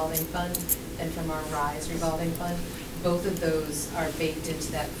education revolving fund and from our RISE revolving fund, both of those are baked into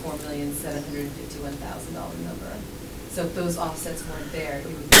that $4,751,000 number. So if those offsets weren't there, it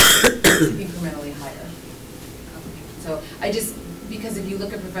would be incrementally higher. So because if you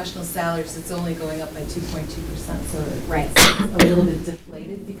look at professional salaries, it's only going up by 2.2%, so it's a little bit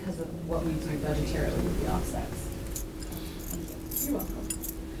deflated because of what we do budgetarily with the offsets. You're welcome.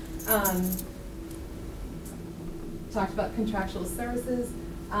 Talked about contractual services.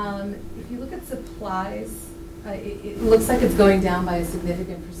 If you look at supplies, it looks like it's going down by a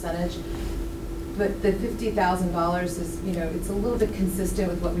significant percentage. But the $50,000 is, it's a little bit consistent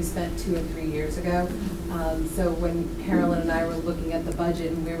with what we spent 2 and 3 years ago. So when Carolyn and I were looking at the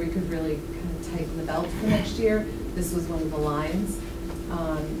budget and where we could really kind of tighten the belt for next year, this was one of the lines.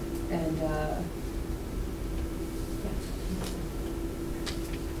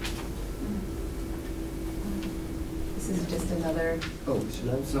 This is just another. Oh,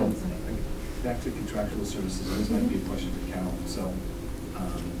 so back to contractual services, and this might be a question for Carolyn. So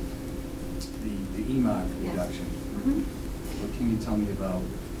the EMOD reduction, what can you tell me about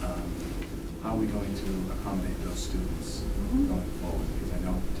how we're going to accommodate those students going forward? Because I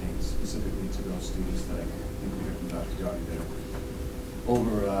know it pertains specifically to those students that I think we heard from Dr. Doty that are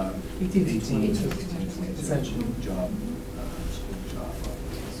over 18 essentially job, school job.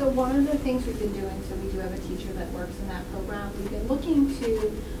 So one of the things we've been doing, so we do have a teacher that works in that program, we've been looking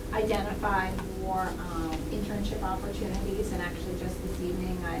to identify more internship opportunities, and actually just this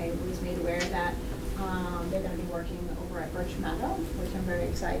evening I was made aware that they're going to be working over at Birch Meadow, which I'm very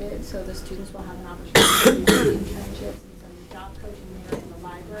excited. So the students will have an opportunity to do internships and some job coaching there in the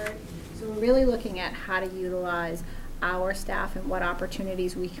library. So we're really looking at how to utilize our staff and what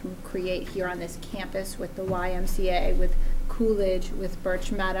opportunities we can create here on this campus with the YMCA, with Coolidge, with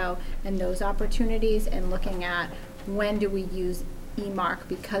Birch Meadow, and those opportunities, and looking at when do we use eMark,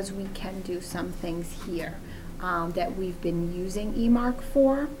 because we can do some things here that we've been using eMark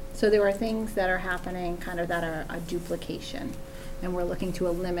for. So there are things that are happening kind of that are a duplication, and we're looking to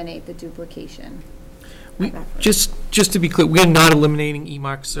eliminate the duplication. Just to be clear, we're not eliminating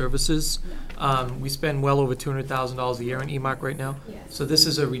eMark services. We spend well over $200,000 a year on eMark right now. Yes. So this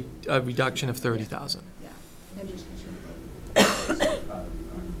is a reduction of $30,000.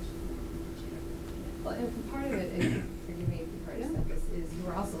 Well, and part of it, forgive me if you've heard of this, is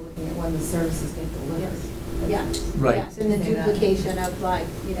we're also looking at when the services get delivered. Yes. Right. Yes, and the Say that. duplication of like,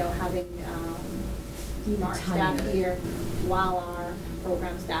 you know, having, our staff Time. here while our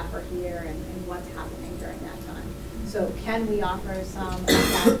program staff are here and what's happening during that time. So can we offer some of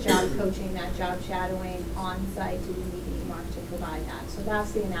that job coaching, that job shadowing on site? Do we need EMARC to provide that? So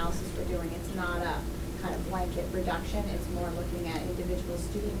that's the analysis we're doing. It's not a kind of blanket reduction. It's more looking at individual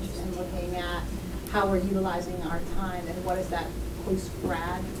students and looking at how we're utilizing our time and what does that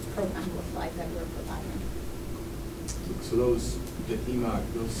post-grad program look like that we're providing. So those, the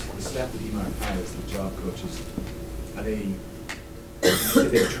staff that EMARC hires, the job coaches, are they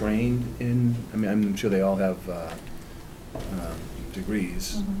trained in, I mean, I'm sure they all have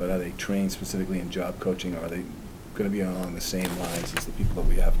degrees, but are they trained specifically in job coaching, or are they going to be along the same lines as the people that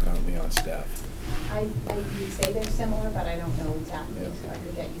we have currently on staff? I would say they're similar, but I don't know exactly, Yeah. so I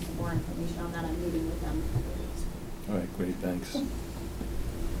could get you some more information on that. I'm meeting with them. All right, great, thanks.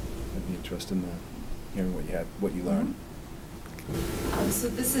 I'd be interested in hearing what you learned. So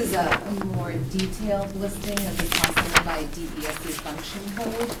this is a more detailed listing of the cost center by DESE function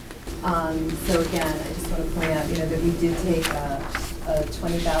code. So again, I just want to point out, that we did take a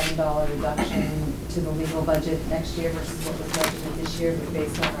 $20,000 reduction to the legal budget next year versus what was budgeted this year, but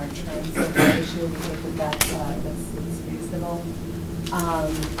based on our trends of the issue, we think that that's reasonable.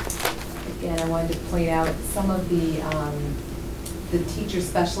 Again, I wanted to point out some of the teacher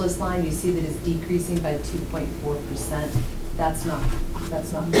specialist line, you see that is decreasing by 2.4%. That's not, I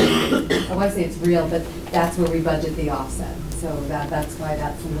want to say it's real, but that's where we budget the offset. So that's why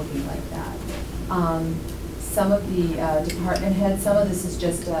that's looking like that. Some of the department heads, some of this is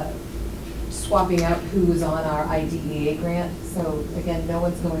just swapping out who was on our IDEA grant. So again, no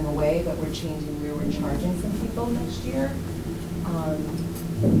one's going away, but we're changing where we're charging some people next year.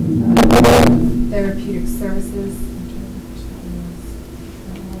 Therapeutic services.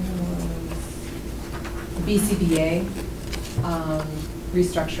 BCBA,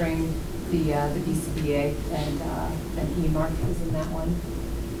 restructuring the BCBA, and EMARC is in that one.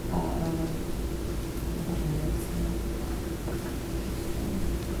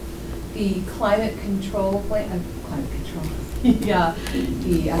 The climate control plan, yeah,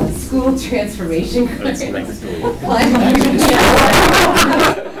 the school transformation grant. That's next door. Climate control.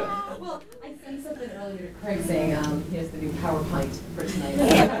 Well, I sent something earlier to Craig saying, here's the new PowerPoint for tonight.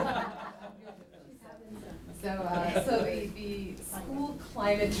 So the school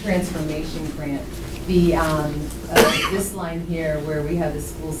climate transformation grant, this line here where we have the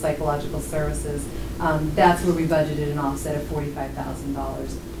school psychological services, that's where we budgeted an offset of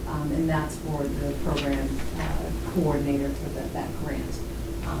 $45,000, and that's for the program coordinator for that grant.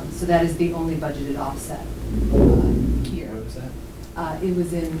 So that is the only budgeted offset here. Where was that? It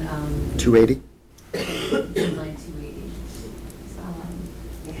was in 280? in line 280.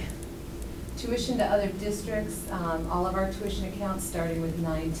 Tuition to other districts, all of our tuition accounts starting with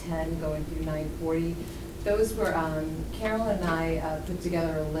 910 going through 940. Those were, Carolyn and I put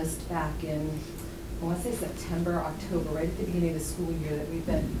together a list back in, I want to say September, October, right at the beginning of the school year, that we've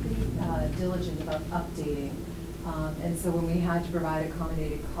been pretty diligent about updating. And so when we had to provide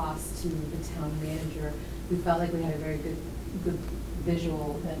accommodated costs to the town manager, we felt like we had a very good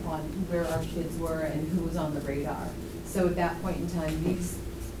visual on where our kids were and who was on the radar. So at that point in time, these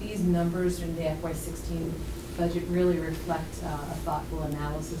numbers in the FY16 budget really reflect a thoughtful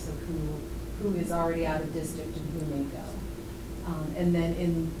analysis of who is already out of district and who may go. And then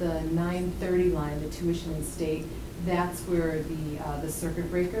in the 930 line, the tuition and state, that's where the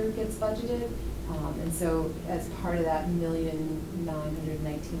circuit breaker gets budgeted. And so as part of that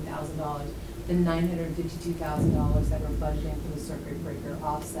 $1,919,000, the $952,000 that we're budgeting for the circuit breaker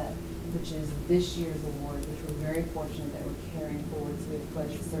offset, which is this year's award, which we're very fortunate that we're carrying forwards with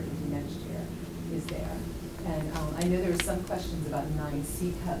budget certainty next year, is there. And I know there were some questions about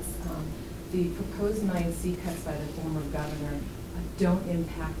 9C cuts. The proposed 9C cuts by the former governor don't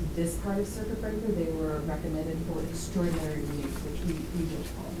impact this part of circuit breaker. They were recommended for extraordinary relief, which we will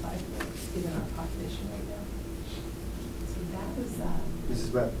qualify for, given our population right now. So that was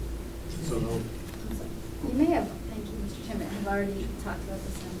Mrs. Webb? So no. You may have, thank you, Mr. Chairman, I've already talked about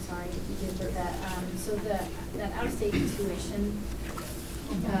this, and I'm sorry if you did, but that out-of-state tuition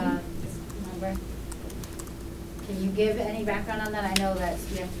number, can you give any background on that? I know that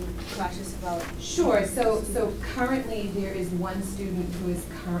we have to be cautious about. Sure. So currently there is one student who is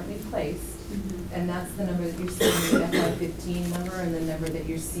currently placed, and that's the number that you're seeing, the FY15 number, and the number that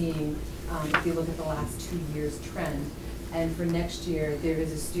you're seeing if you look at the last 2 years trend. And for next year, there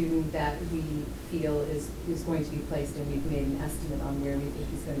is a student that we feel is going to be placed, and we've made an estimate on where we think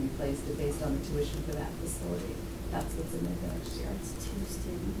he's going to be placed based on the tuition for that facility. That's what's in there for next year. It's 2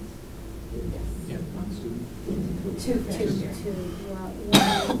 students. Yes. Yeah, one student. Two,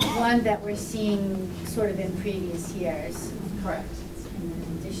 one that we're seeing sort of in previous years. Correct. And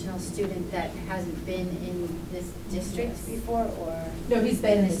an additional student that hasn't been in this district before, or? No, he's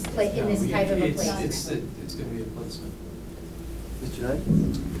been in this in this type of a placement. It's gonna be a placement. Mr. Knight?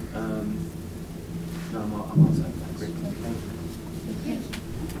 No, I'm all set. Great. Thank you.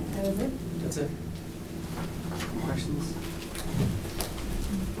 That was it? That's it. Questions?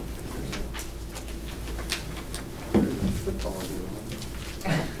 Football game.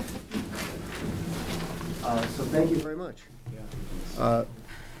 So thank you very much.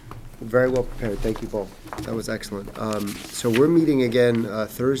 Very well prepared, thank you both. That was excellent. So we're meeting again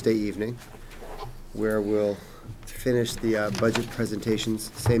Thursday evening, where we'll finish the budget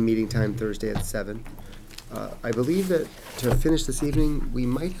presentations, same meeting time Thursday at 7. I believe that to finish this evening, we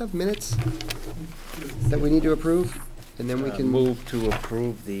might have minutes that we need to approve, and then we can Move to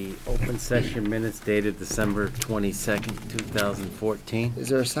approve the open session minutes dated December 22nd, 2014. Is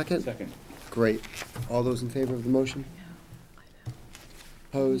there a second? Second. Great. All those in favor of the motion?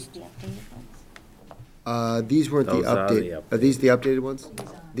 Opposed? These weren't the Those are the update. Are these the updated ones?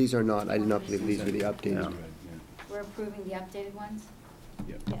 These are not. I did not believe these were the updated. We're approving the updated ones?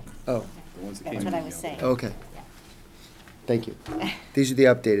 Oh, The ones that That's came what in, I was yeah. saying. okay. Thank you. These are the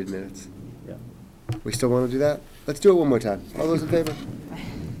updated minutes. Yeah. We still want to do that? Let's do it one more time. All those in favor?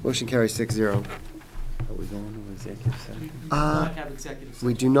 Motion carries 6-0. Are we going to executive session? Not have executive session.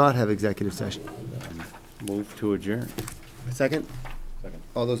 We do not have executive session. Move to adjourn. Second? Second.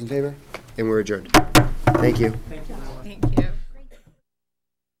 All those in favor? And we're adjourned. Thank you. Thank you very much. Thank you.